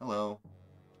 Hello.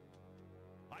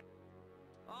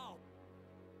 Oh.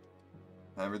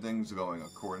 Everything's going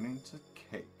according to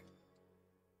cake.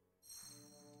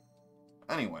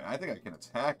 Anyway, I think I can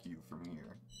attack you from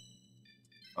here.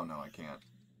 Oh no, I can't.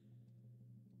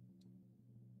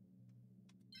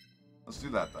 Let's do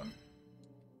that then.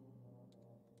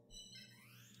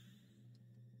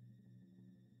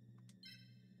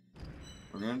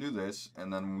 We're going to do this,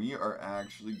 and then we are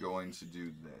actually going to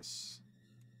do this.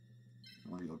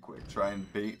 Real quick. Try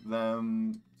and bait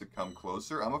them to come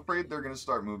closer. I'm afraid they're going to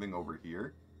start moving over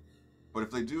here. But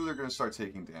if they do, they're going to start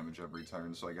taking damage every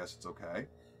turn, so I guess it's okay.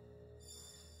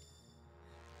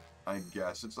 I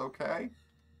guess it's okay.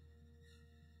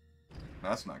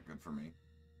 That's not good for me.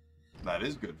 That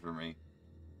is good for me.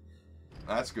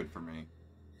 That's good for me.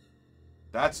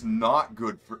 That's not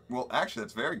good for... Well, actually,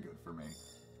 that's very good for me.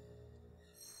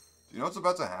 Do you know what's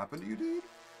about to happen to you, dude?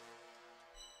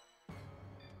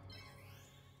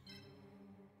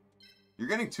 You're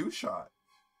getting 2-shot.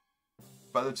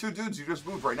 By the 2 dudes you just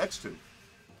moved right next to.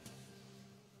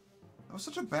 That was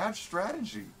such a bad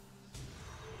strategy.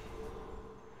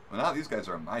 Well, now these guys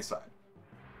are on my side.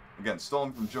 Again,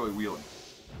 stolen from Joey Wheeling.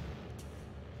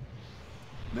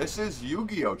 This is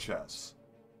Yu-Gi-Oh! Chess.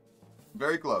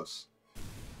 Very close.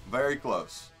 Very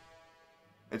close.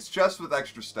 It's chess with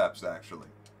extra steps, actually.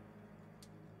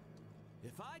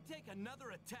 If I take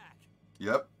another attack,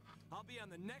 Yep. I'll be on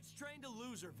the next train to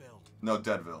Loserville. No,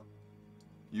 Deadville.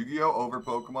 Yu-Gi-Oh! Over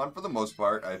Pokemon, for the most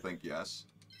part, I think yes.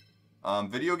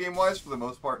 Video game-wise, for the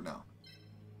most part, no.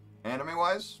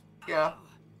 Anime-wise, yeah.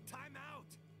 Time out!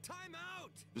 Time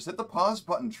out! Just hit the pause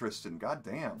button, Tristan. God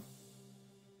damn.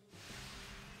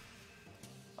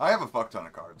 I have a fuck ton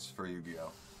of cards for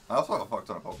Yu-Gi-Oh! I also have a fuck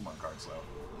ton of Pokemon cards, though.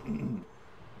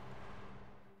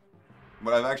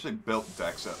 But I've actually built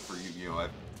decks up for Yu-Gi-Oh!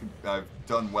 I've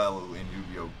done well in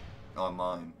Yu-Gi-Oh!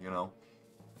 Online, you know?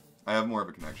 I have more of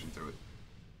a connection to it.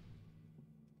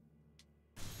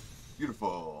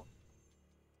 Beautiful.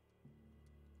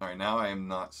 Alright, now I am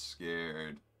not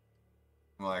scared.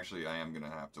 Well, actually, I am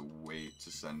gonna have to wait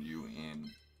to send you in.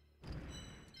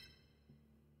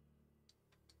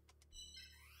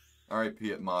 Alright,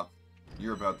 Piet Moth.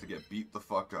 You're about to get beat the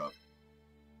fuck up.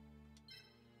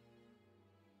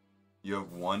 You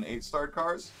have 1 8-star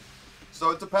cards?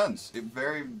 So it depends. It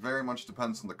very, very much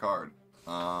depends on the card.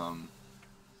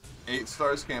 8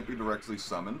 stars can't be directly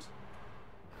summoned.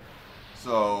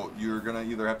 So you're gonna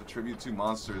either have to tribute 2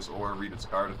 monsters or read its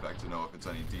card effect to know if it's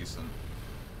any decent.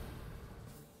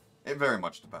 It very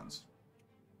much depends.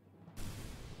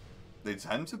 They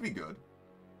tend to be good.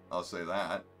 I'll say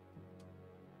that.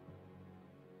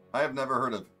 I have never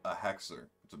heard of a Hexer,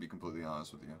 to be completely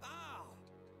honest with you.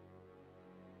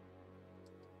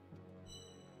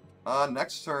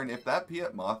 Next turn, if that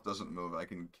Piet Moth doesn't move, I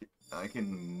can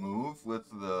move with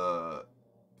the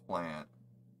plant.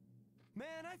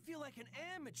 Man, I feel like an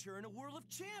amateur in a world of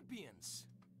champions.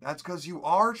 That's because you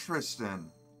are,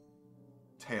 Tristan.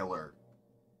 Taylor.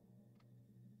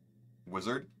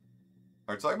 Wizard?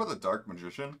 Are you talking about the Dark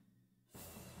Magician?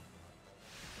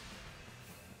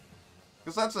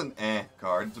 Because that's an eh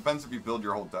card. It depends if you build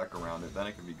your whole deck around it, then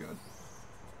it can be good.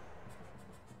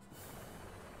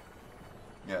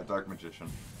 Yeah, Dark Magician.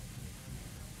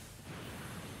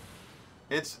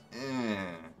 It's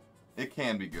eh. It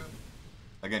can be good.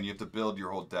 Again, you have to build your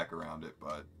whole deck around it,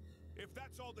 but... If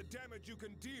that's all the damage you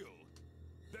can deal,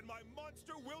 then my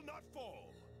monster will not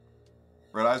fall.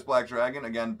 Red Eyes Black Dragon,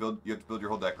 again, you have to build your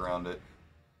whole deck around it.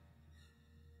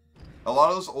 A lot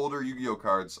of those older Yu-Gi-Oh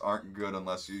cards aren't good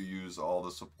unless you use all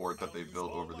the support that they've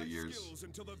built over the years.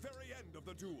 Until the very end of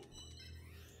the duel.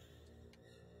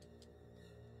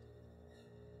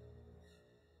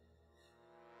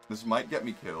 This might get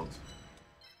me killed.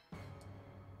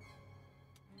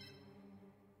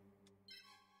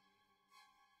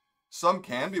 Some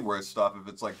can be worth stuff if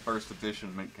it's like first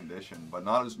edition mint condition, but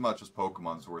not as much as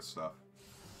Pokemon's worth stuff.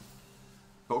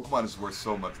 Pokemon is worth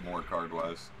so much more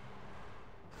card-wise.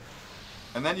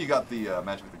 And then you got the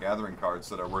Magic the Gathering cards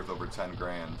that are worth over 10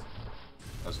 grand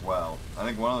as well. I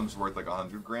think one of them's worth like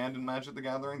 100 grand in Magic the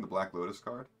Gathering, the Black Lotus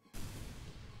card.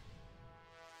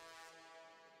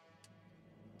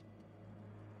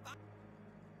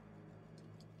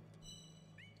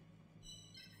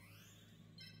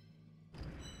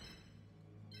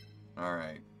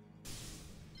 Alright.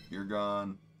 You're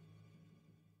gone.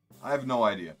 I have no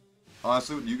idea.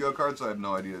 Honestly, with Yu-Gi-Oh cards, I have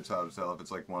no idea how to tell if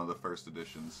it's like one of the first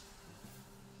editions.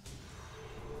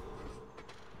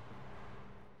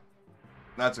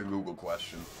 That's a Google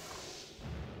question.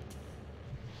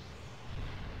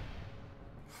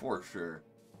 For sure.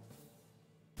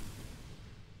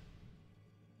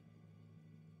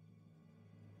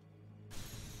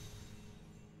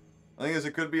 The thing is,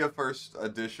 it could be a first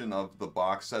edition of the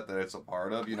box set that it's a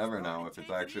part of. You never know if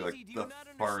it's actually like the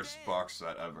first box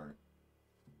set ever.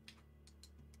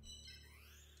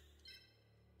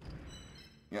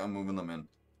 Yeah, I'm moving them in.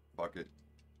 Fuck it.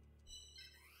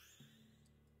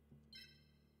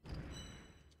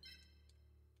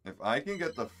 If I can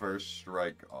get the first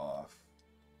strike off.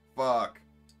 Fuck.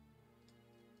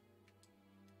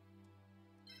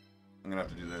 I'm gonna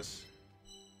have to do this.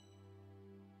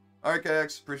 Alright,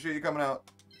 KX. Appreciate you coming out.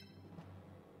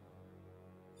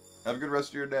 Have a good rest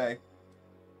of your day.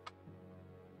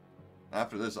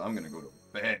 After this, I'm gonna go to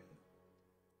bed.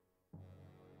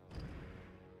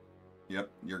 Yep,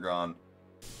 you're gone.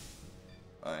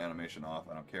 Animation off.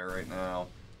 I don't care right now.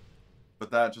 But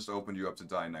that just opened you up to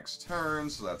die next turn,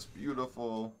 so that's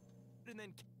beautiful.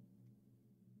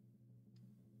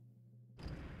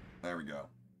 There we go.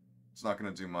 It's not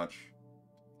going to do much.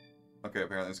 Okay,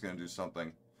 apparently it's going to do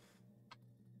something.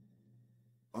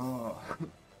 Oh.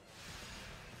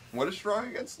 What is strong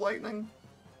against lightning?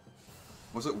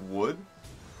 Was it wood?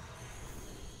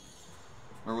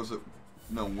 Or was it...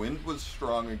 No, wind was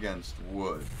strong against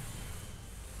wood.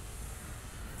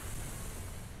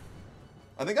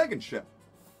 I think I can ship.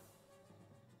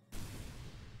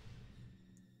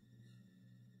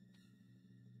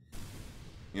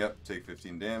 Yep, take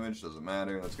 15 damage, doesn't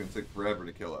matter. That's going to take forever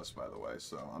to kill us, by the way,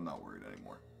 so I'm not worried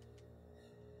anymore.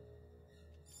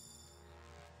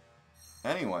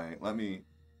 Anyway, let me...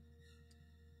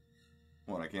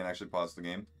 What, I can't actually pause the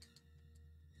game?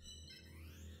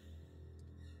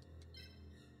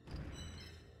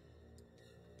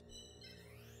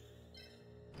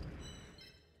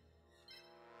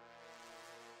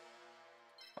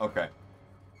 Okay.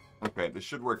 Okay, this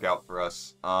should work out for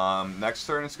us. Next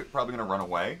turn it's probably going to run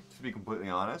away, to be completely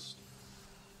honest.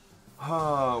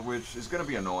 Which is going to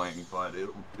be annoying, but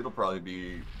it'll probably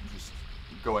be just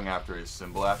going after his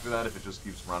symbol after that if it just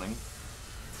keeps running.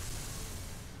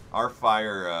 Our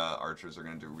fire archers are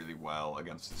going to do really well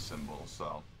against the symbol,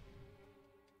 so...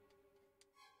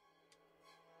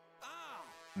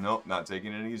 Nope, not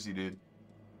taking it easy, dude.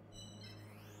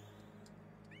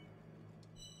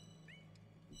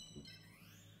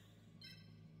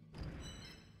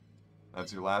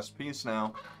 That's your last piece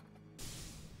now.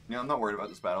 Yeah, I'm not worried about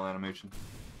this battle animation.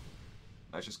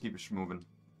 Let's just keep it moving.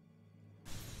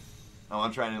 Oh,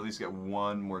 I'm trying to at least get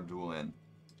one more duel in.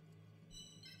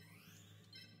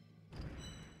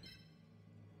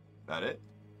 That it?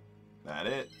 That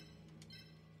it?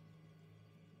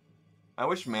 I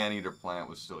wish Maneater Plant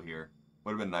was still here.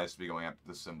 Would have been nice to be going after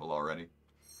the symbol already.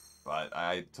 But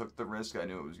I took the risk. I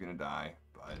knew it was going to die.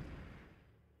 But...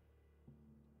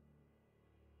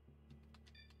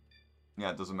 yeah,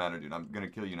 it doesn't matter, dude. I'm going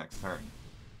to kill you next turn.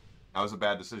 That was a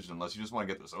bad decision, unless you just want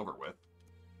to get this over with.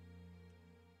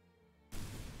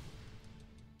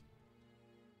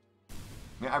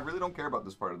 Yeah, I really don't care about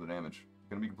this part of the damage. I'm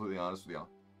going to be completely honest with y'all.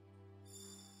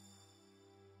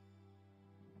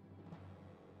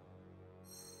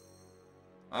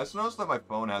 I just noticed that my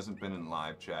phone hasn't been in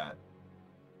live chat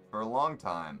for a long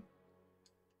time.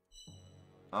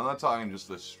 I'm not talking just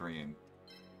this stream.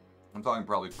 I'm talking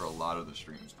probably for a lot of the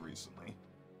streams recently.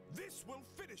 This will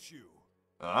finish you.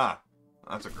 Ah,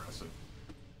 that's aggressive.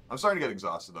 I'm starting to get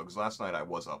exhausted, though, because last night I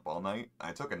was up all night.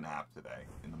 I took a nap today,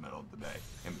 in the middle of the day,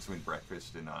 in between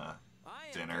breakfast and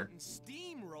dinner. I am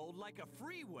steamrolled like a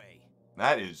freeway.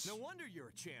 That is... no wonder you're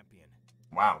a champion.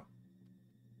 Wow.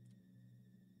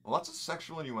 Lots of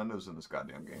sexual innuendos in this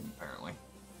goddamn game, apparently.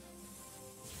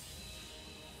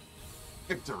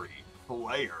 Victory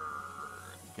player.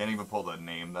 Can't even pull the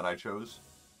name that I chose.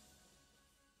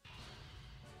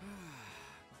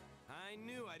 I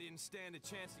knew I didn't stand a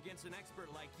chance against an expert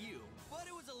like you, but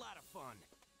it was a lot of fun.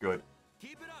 Good.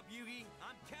 Keep it up, Yugi.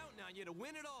 I'm counting on you to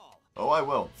win it all. Oh, I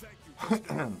will. Thank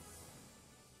you.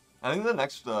 I think the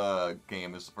next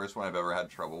game is the first one I've ever had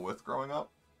trouble with growing up.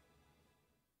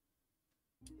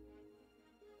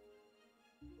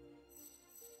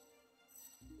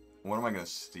 What am I gonna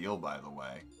steal, by the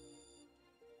way?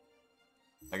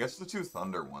 I guess the 2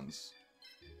 Thunder ones.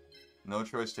 No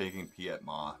choice taking Piet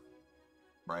Moth.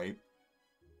 Right?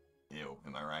 Ew,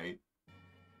 am I right?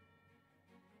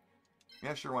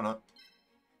 Yeah, sure, why not?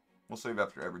 We'll save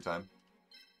after every time.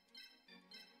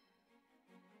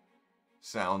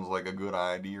 Sounds like a good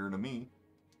idea to me.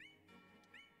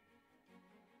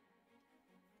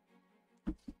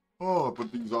 Oh,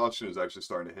 but the exhaustion is actually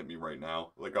starting to hit me right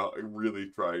now. Like, it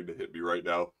really trying to hit me right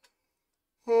now.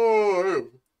 Oh, I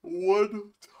am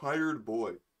one tired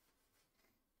boy.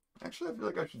 Actually, I feel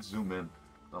like I should zoom in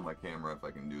on my camera if I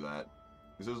can do that.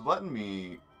 Because it was letting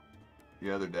me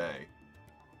the other day.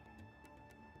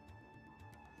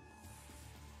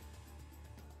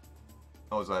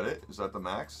 Oh, is that it? Is that the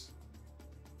max?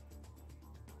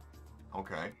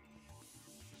 Okay.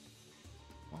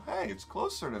 Well, hey, it's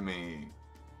closer to me.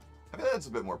 I feel like that's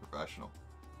a bit more professional.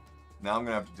 Now I'm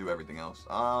gonna have to do everything else.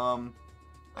 I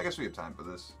guess we have time for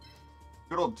this.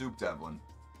 Good old Duke Devlin.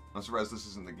 I'm surprised this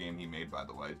isn't the game he made, by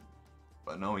the way.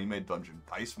 But no, he made Dungeon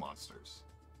Dice Monsters.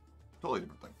 Totally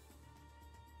different thing.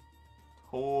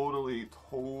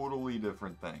 Totally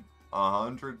different thing.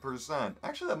 100%.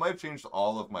 Actually, that might have changed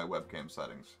all of my webcam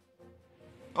settings.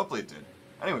 Hopefully it did.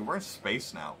 Anyway, we're in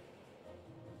space now.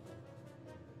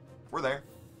 We're there.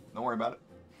 Don't worry about it.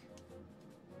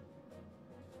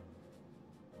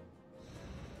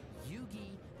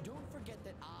 Yugi, don't forget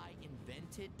that I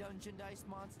invented Dungeon Dice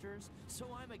Monsters, so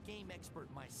I'm a game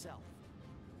expert myself.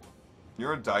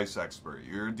 You're a dice expert.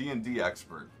 You're a D&D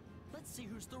expert. Let's see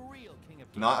who's the real king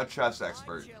of Not a games. chess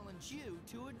expert. I challenge you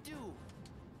to a duel.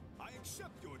 I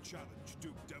accept your challenge,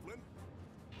 Duke Devlin.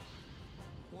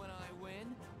 When I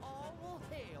win, all will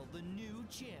hail the new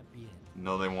champion.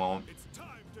 No, they won't. It's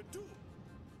time to duel.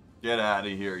 Get out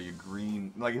of here, you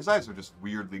green. Like, his eyes are just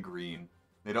weirdly green.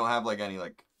 They don't have, like, any,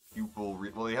 like, pupil.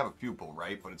 Well, they have a pupil,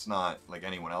 right? But it's not, like,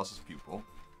 anyone else's pupil.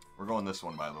 We're going this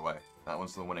one, by the way. That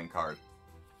one's the winning card.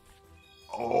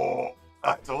 Oh,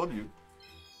 I told you.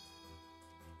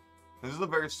 This is a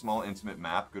very small, intimate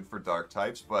map, good for dark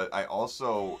types, but I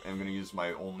also am going to use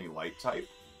my only light type.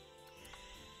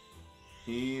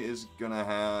 He is going to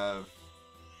have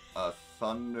a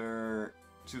thunder,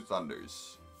 2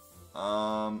 thunders.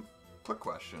 Quick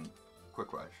question.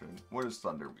 What is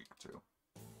thunder weak to?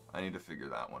 I need to figure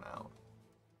that one out.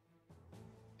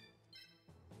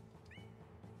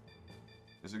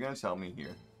 Is it going to tell me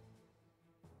here?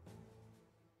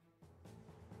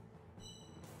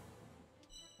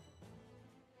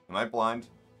 Am I blind?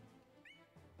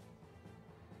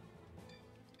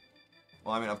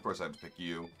 Well, I mean, of course I have to pick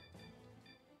you.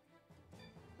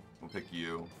 We'll pick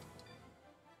you.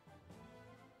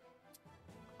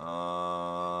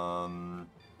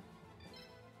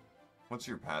 What's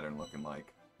your pattern looking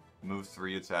like? Move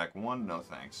 3, attack 1? No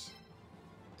thanks.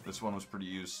 This one was pretty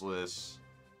useless.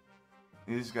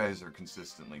 These guys are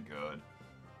consistently good.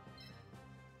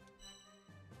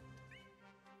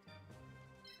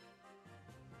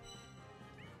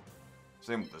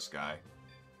 Same with this guy.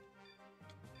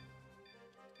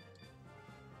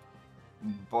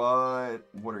 But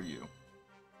what are you?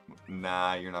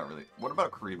 Nah, you're not really. What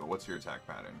about Kariba? What's your attack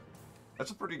pattern?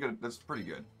 That's pretty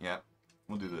good. Yeah,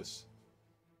 we'll do this.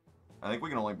 I think we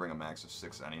can only bring a max of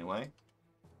 6 anyway.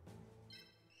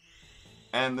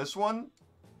 And this one?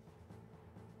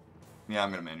 Yeah, I'm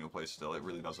gonna manual play still. It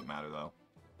really doesn't matter though.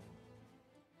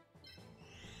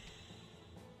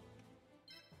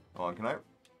 Hold on, can I?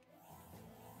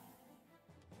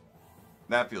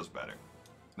 That feels better.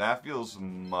 That feels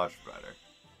much better.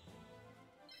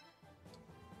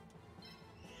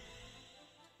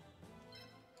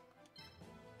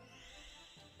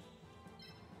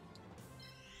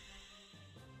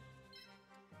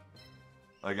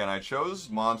 Again, I chose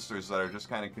monsters that are just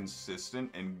kind of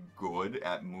consistent and good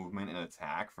at movement and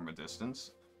attack from a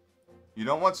distance. You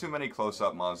don't want too many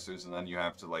close-up monsters and then you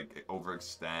have to, like,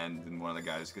 overextend and one of the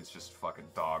guys gets just fucking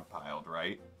dogpiled,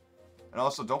 right? And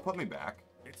also, don't put me back.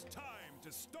 It's time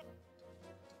to stop.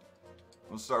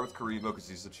 We'll start with Karibo because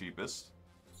he's the cheapest.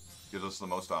 Gives us the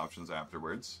most options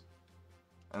afterwards.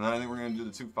 And then I think we're going to do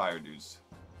the 2 fire dudes.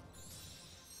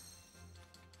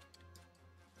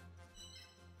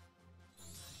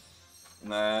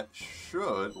 And that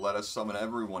should let us summon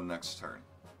everyone next turn.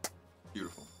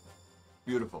 Beautiful.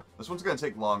 Beautiful. This one's going to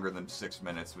take longer than 6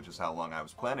 minutes, which is how long I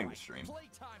was planning to stream.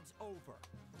 Playtime's over.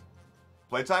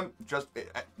 Playtime?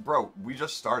 Bro, we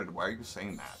just started. Why are you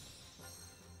saying that?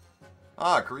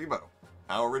 Ah, Karibo.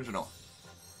 How original.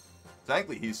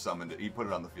 Thankfully, he summoned it. He put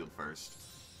it on the field first.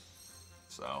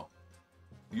 So.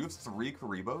 You have 3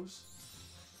 Karibos?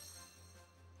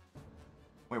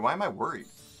 Wait, why am I worried?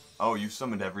 Oh, you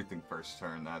summoned everything first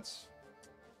turn. That's...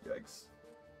 Yikes.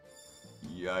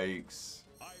 Yikes.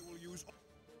 I will use.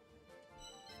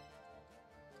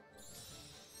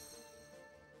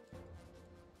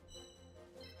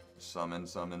 Summon,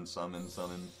 summon, summon,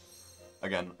 summon.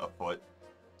 Again, a foot.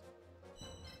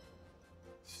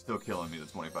 Still killing me, the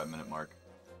 25-minute mark.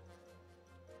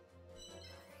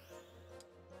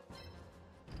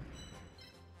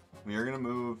 You're gonna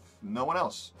move no one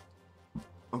else.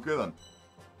 Okay then.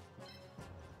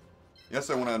 Yes,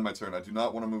 I want to end my turn. I do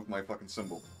not want to move my fucking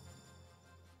symbol.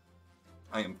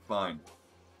 I am fine.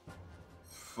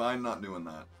 Fine not doing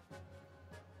that.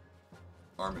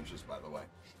 Armages, by the way.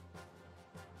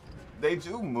 They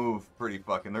do move pretty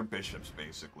fucking... They're bishops,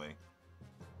 basically.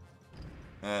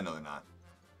 No, they're not.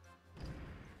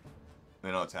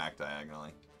 They don't attack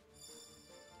diagonally.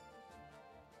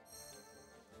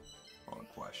 One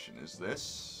question is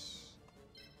this.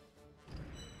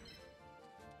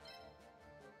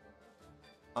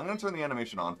 I'm going to turn the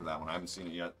animation on for that one. I haven't seen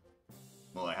it yet.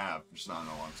 Well, I have, just not in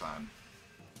a long time.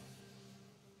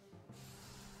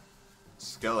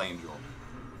 Skull Angel.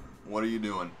 What are you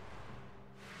doing?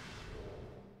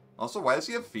 Also, why does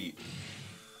he have feet?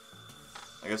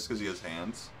 I guess because he has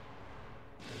hands.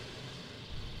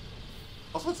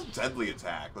 Also, it's a deadly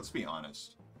attack, let's be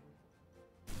honest.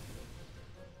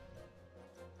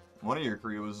 One of your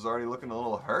Kryos is already looking a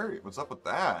little hurt. What's up with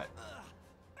that?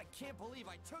 I can't believe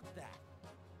I took that.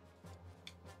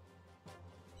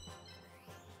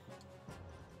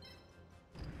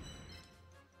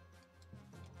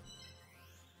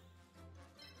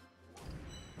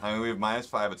 I mean, we have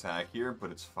 -5 attack here, but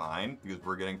it's fine, because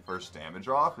we're getting first damage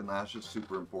off, and that's just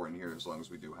super important here as long as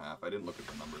we do half. I didn't look at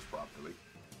the numbers properly.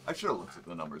 I should have looked at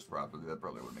the numbers properly. That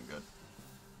probably would have been good.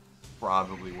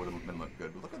 Probably would have been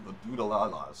good. But look at the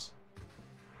doodle-la-las.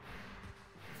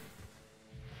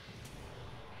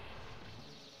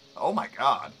 Oh my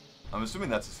god. I'm assuming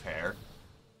that's his hair.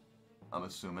 I'm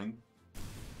assuming.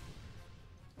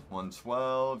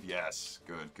 112. Yes.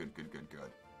 Good, good, good, good,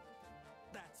 good.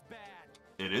 That's bad.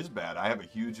 It is bad. I have a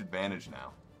huge advantage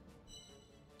now.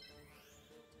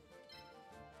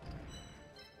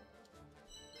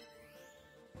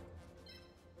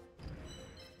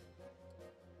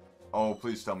 Oh,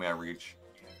 please tell me I reach.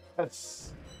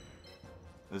 Yes.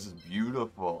 This is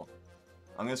beautiful.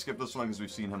 I'm going to skip this one because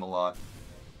we've seen him a lot.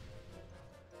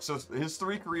 So his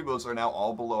 3 Karibos are now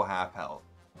all below half health,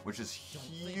 which is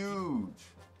huge.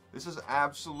 This is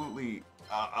absolutely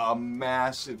a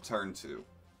massive turn 2.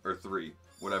 Or 3.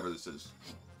 Whatever this is.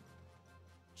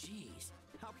 Jeez,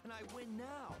 how can I win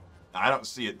now? I don't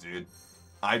see it, dude.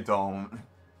 I don't.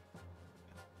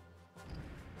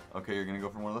 Okay, you're going to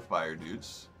go for one of the fire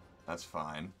dudes. That's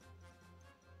fine.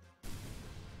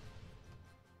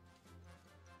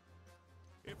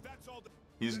 If that's all.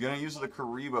 He's going to use the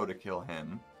Karibo to kill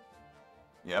him.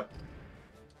 Yep.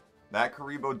 That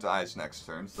Karibo dies next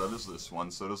turn, so does this one,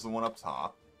 so does the one up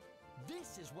top.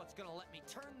 This is what's gonna let me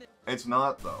turn this. It's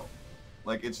not, though.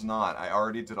 Like, it's not. I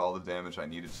already did all the damage I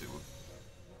needed to.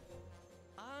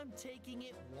 I'm taking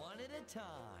it one at a time.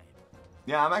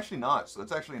 Yeah, I'm actually not, so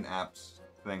that's actually an apt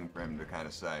thing for him to kind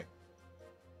of say.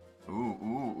 Ooh,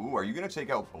 ooh, ooh. Are you going to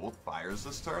take out both fires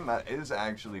this turn? That is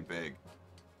actually big.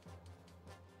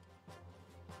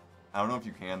 I don't know if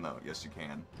you can, though. Yes, you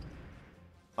can.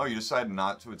 Oh, you decided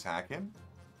not to attack him?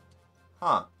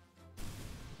 Huh.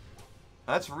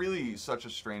 That's really such a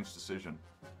strange decision.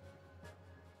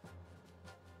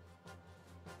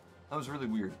 That was really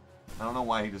weird. I don't know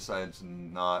why he decided to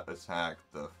not attack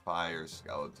the fire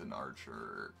skeleton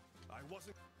archer. I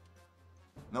wasn't.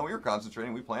 No, we were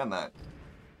concentrating. We planned that.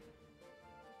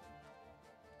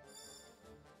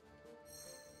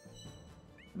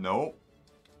 Nope.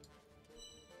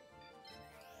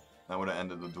 That would have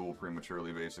ended the duel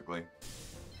prematurely, basically.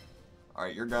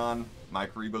 Alright, you're gone. My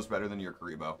Karibo's better than your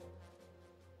Karibo.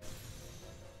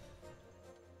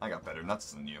 I got better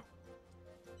nuts than you.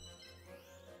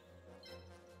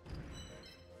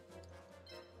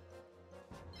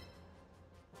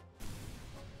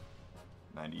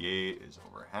 $98 is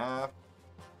over half.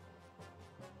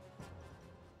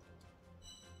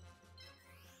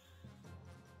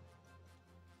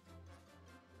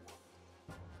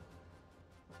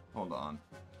 Hold on.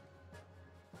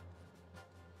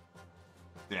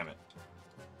 Damn it.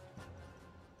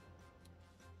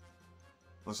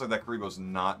 Looks like that Karibo's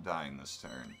not dying this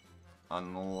turn.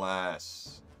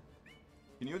 Unless...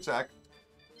 Can you attack?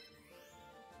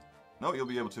 No, you'll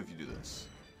be able to if you do this.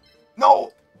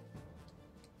 No!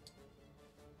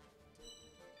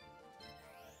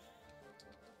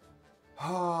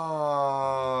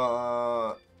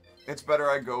 It's better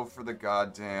I go for the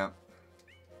goddamn...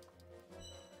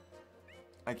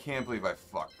 I can't believe I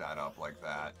fucked that up like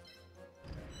that.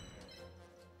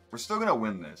 We're still gonna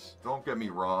win this. Don't get me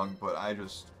wrong, but I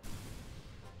just...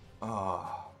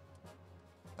 Oh,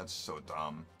 that's so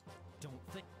dumb. Don't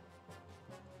think.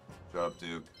 Shut up,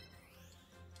 Duke.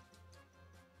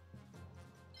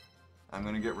 I'm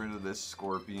gonna get rid of this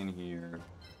scorpion here.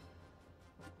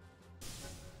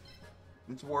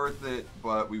 It's worth it,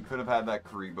 but we could have had that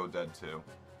Karibo dead too.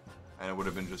 And it would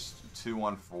have been just 2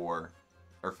 on 4,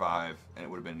 or 5, and it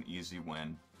would have been an easy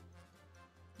win.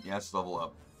 Yes, level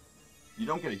up. You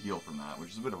don't get a heal from that,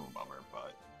 which is a bit of a bummer,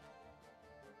 but...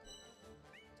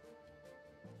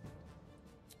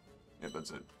 Yep,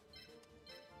 that's it.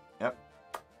 Yep.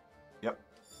 Yep.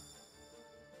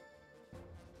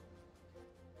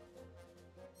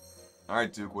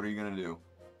 Alright, Duke, what are you gonna do?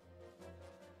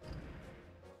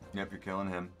 Yep, you're killing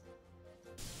him.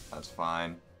 That's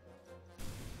fine.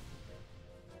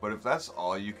 But if that's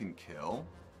all you can kill,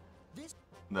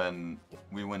 then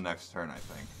we win next turn, I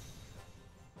think.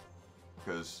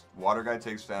 Because Water Guy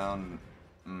takes down...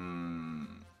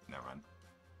 never mind.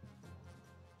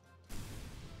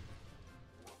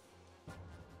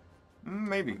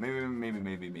 Maybe. Never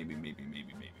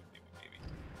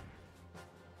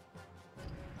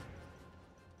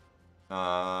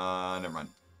mind.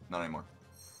 Not anymore.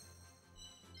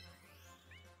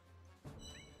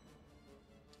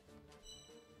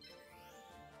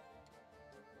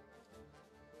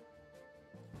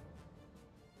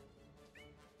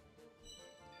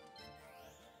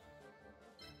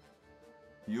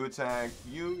 You attack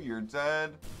you, you're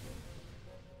dead.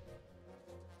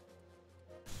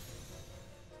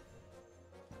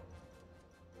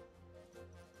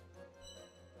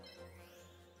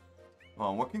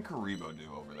 What can Karibo do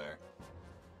over there?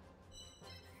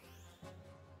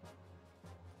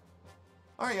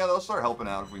 Alright, yeah, they'll start helping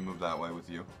out if we move that way with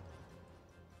you.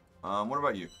 What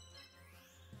about you?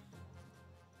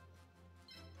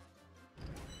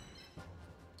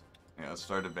 Yeah, let's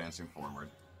start advancing forward.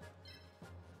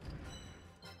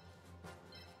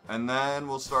 And then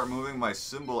we'll start moving my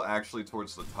symbol actually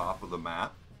towards the top of the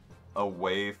map,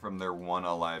 away from their one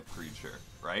alive creature,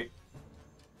 right?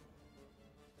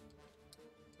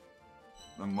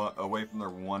 Away from their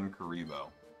one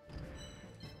Karibo.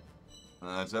 And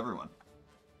that's everyone.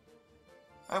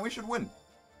 And we should win.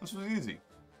 This was easy.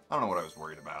 I don't know what I was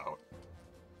worried about.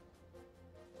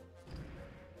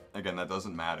 Again, that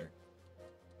doesn't matter.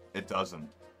 It doesn't.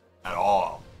 At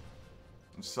all.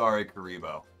 I'm sorry,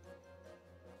 Karibo.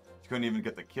 You couldn't even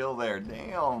get the kill there.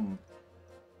 Damn.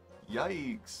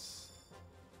 Yikes.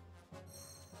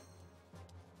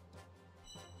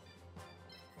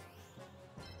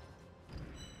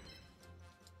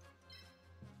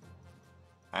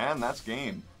 And that's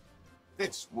game.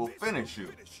 This will finish you.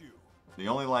 The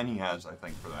only line he has, I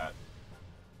think, for that.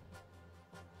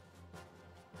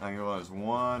 I think it was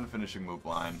one finishing move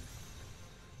line.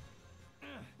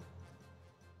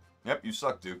 Yep, you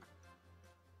suck, Duke.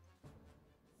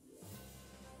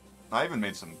 I even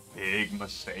made some big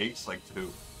mistakes, like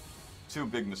two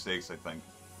big mistakes, I think.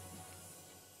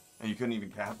 And you couldn't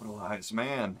even capitalize,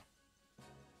 man.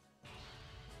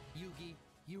 Yugi,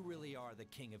 you really are the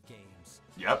king of games.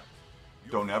 Yep.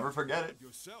 Don't ever forget it.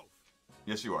 Yourself.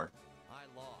 Yes, you are. I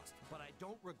lost, but I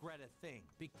don't regret a thing.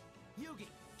 Yugi,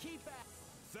 keep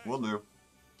at. Will do.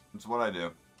 It's what I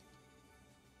do.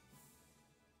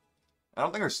 I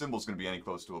don't think our symbol's going to be any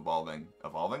close to evolving.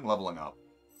 Evolving? Leveling up.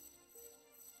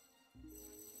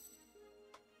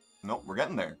 Nope, we're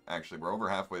getting there, actually. We're over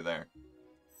halfway there.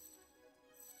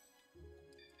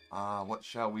 What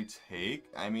shall we take?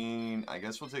 I mean, I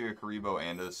guess we'll take a Karibo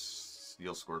and a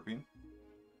Steel Scorpion.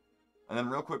 And then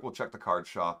real quick, we'll check the card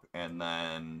shop, and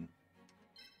then...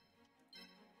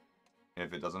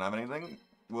 if it doesn't have anything,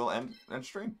 we'll end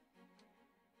stream.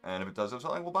 And if it does have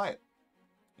something, we'll buy it.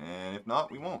 And if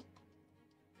not, we won't.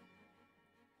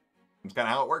 It's kind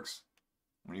of how it works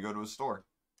when you go to a store.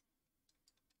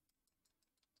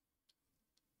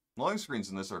 Loading screens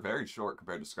in this are very short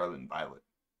compared to Scarlet and Violet.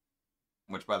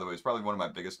 Which, by the way, is probably one of my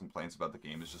biggest complaints about the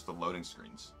game, is just the loading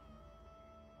screens.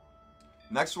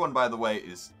 Next one, by the way,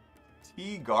 is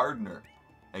T. Gardner,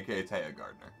 aka Taya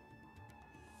Gardner.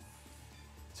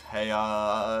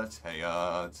 Taya.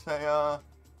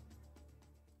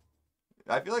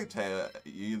 I feel like Taya,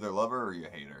 you either love her or you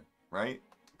hate her, right?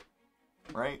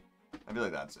 Right? I feel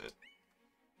like that's it.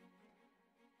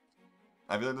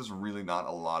 I feel like there's really not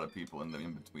a lot of people in the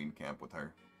in-between camp with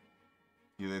her.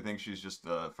 Either they think she's just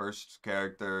the first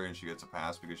character and she gets a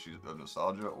pass because she's of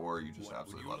nostalgia, or you just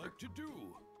absolutely love her.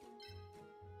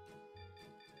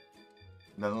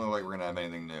 Doesn't look like we're gonna have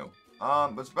anything new.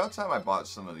 But it's about time I bought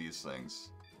some of these things.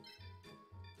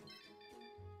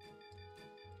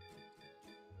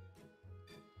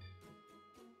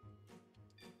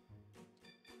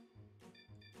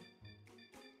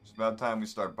 It's about time we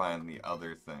start buying the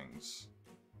other things.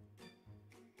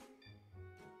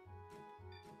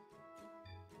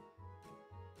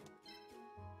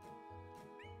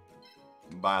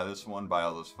 Buy this one, buy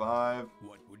all those 5.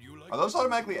 What would you like? Are those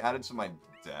automatically added to my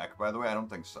deck, by the way? I don't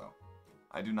think so.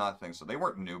 I do not think so. They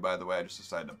weren't new, by the way. I just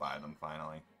decided to buy them,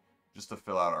 finally. Just to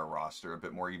fill out our roster a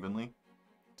bit more evenly,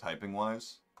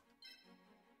 typing-wise.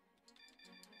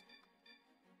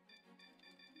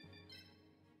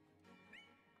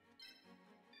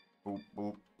 Boop,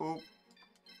 boop, boop.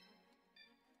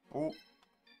 Boop.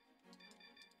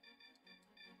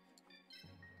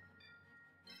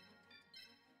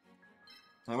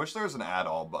 I wish there was an add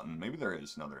all button. Maybe there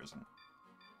is. No, there isn't.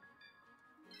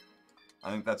 I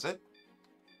think that's it.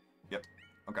 Yep.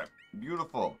 Okay.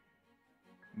 Beautiful.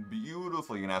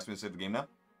 Beautiful. You gonna ask me to save the game now?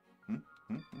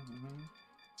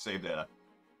 Save data.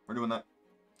 We're doing that.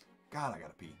 God, I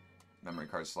gotta pee. Memory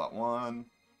card slot 1.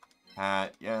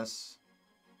 Hat, yes.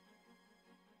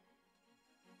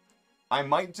 I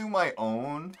might do my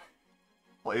own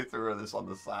playthrough of this on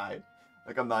the side.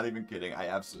 Like, I'm not even kidding. I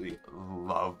absolutely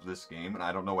love this game, and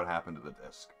I don't know what happened to the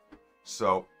disc.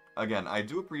 So, again, I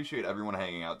do appreciate everyone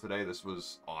hanging out today. This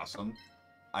was awesome.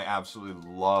 I absolutely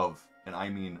love, and I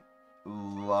mean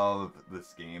love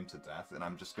this game to death, and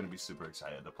I'm just going to be super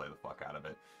excited to play the fuck out of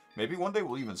it. Maybe one day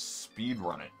we'll even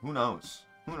speedrun it. Who knows?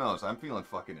 Who knows? I'm feeling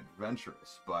fucking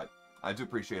adventurous, but I do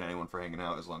appreciate anyone for hanging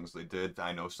out as long as they did.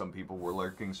 I know some people were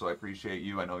lurking, so I appreciate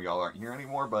you. I know y'all aren't here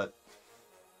anymore, but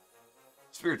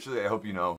spiritually, I hope you know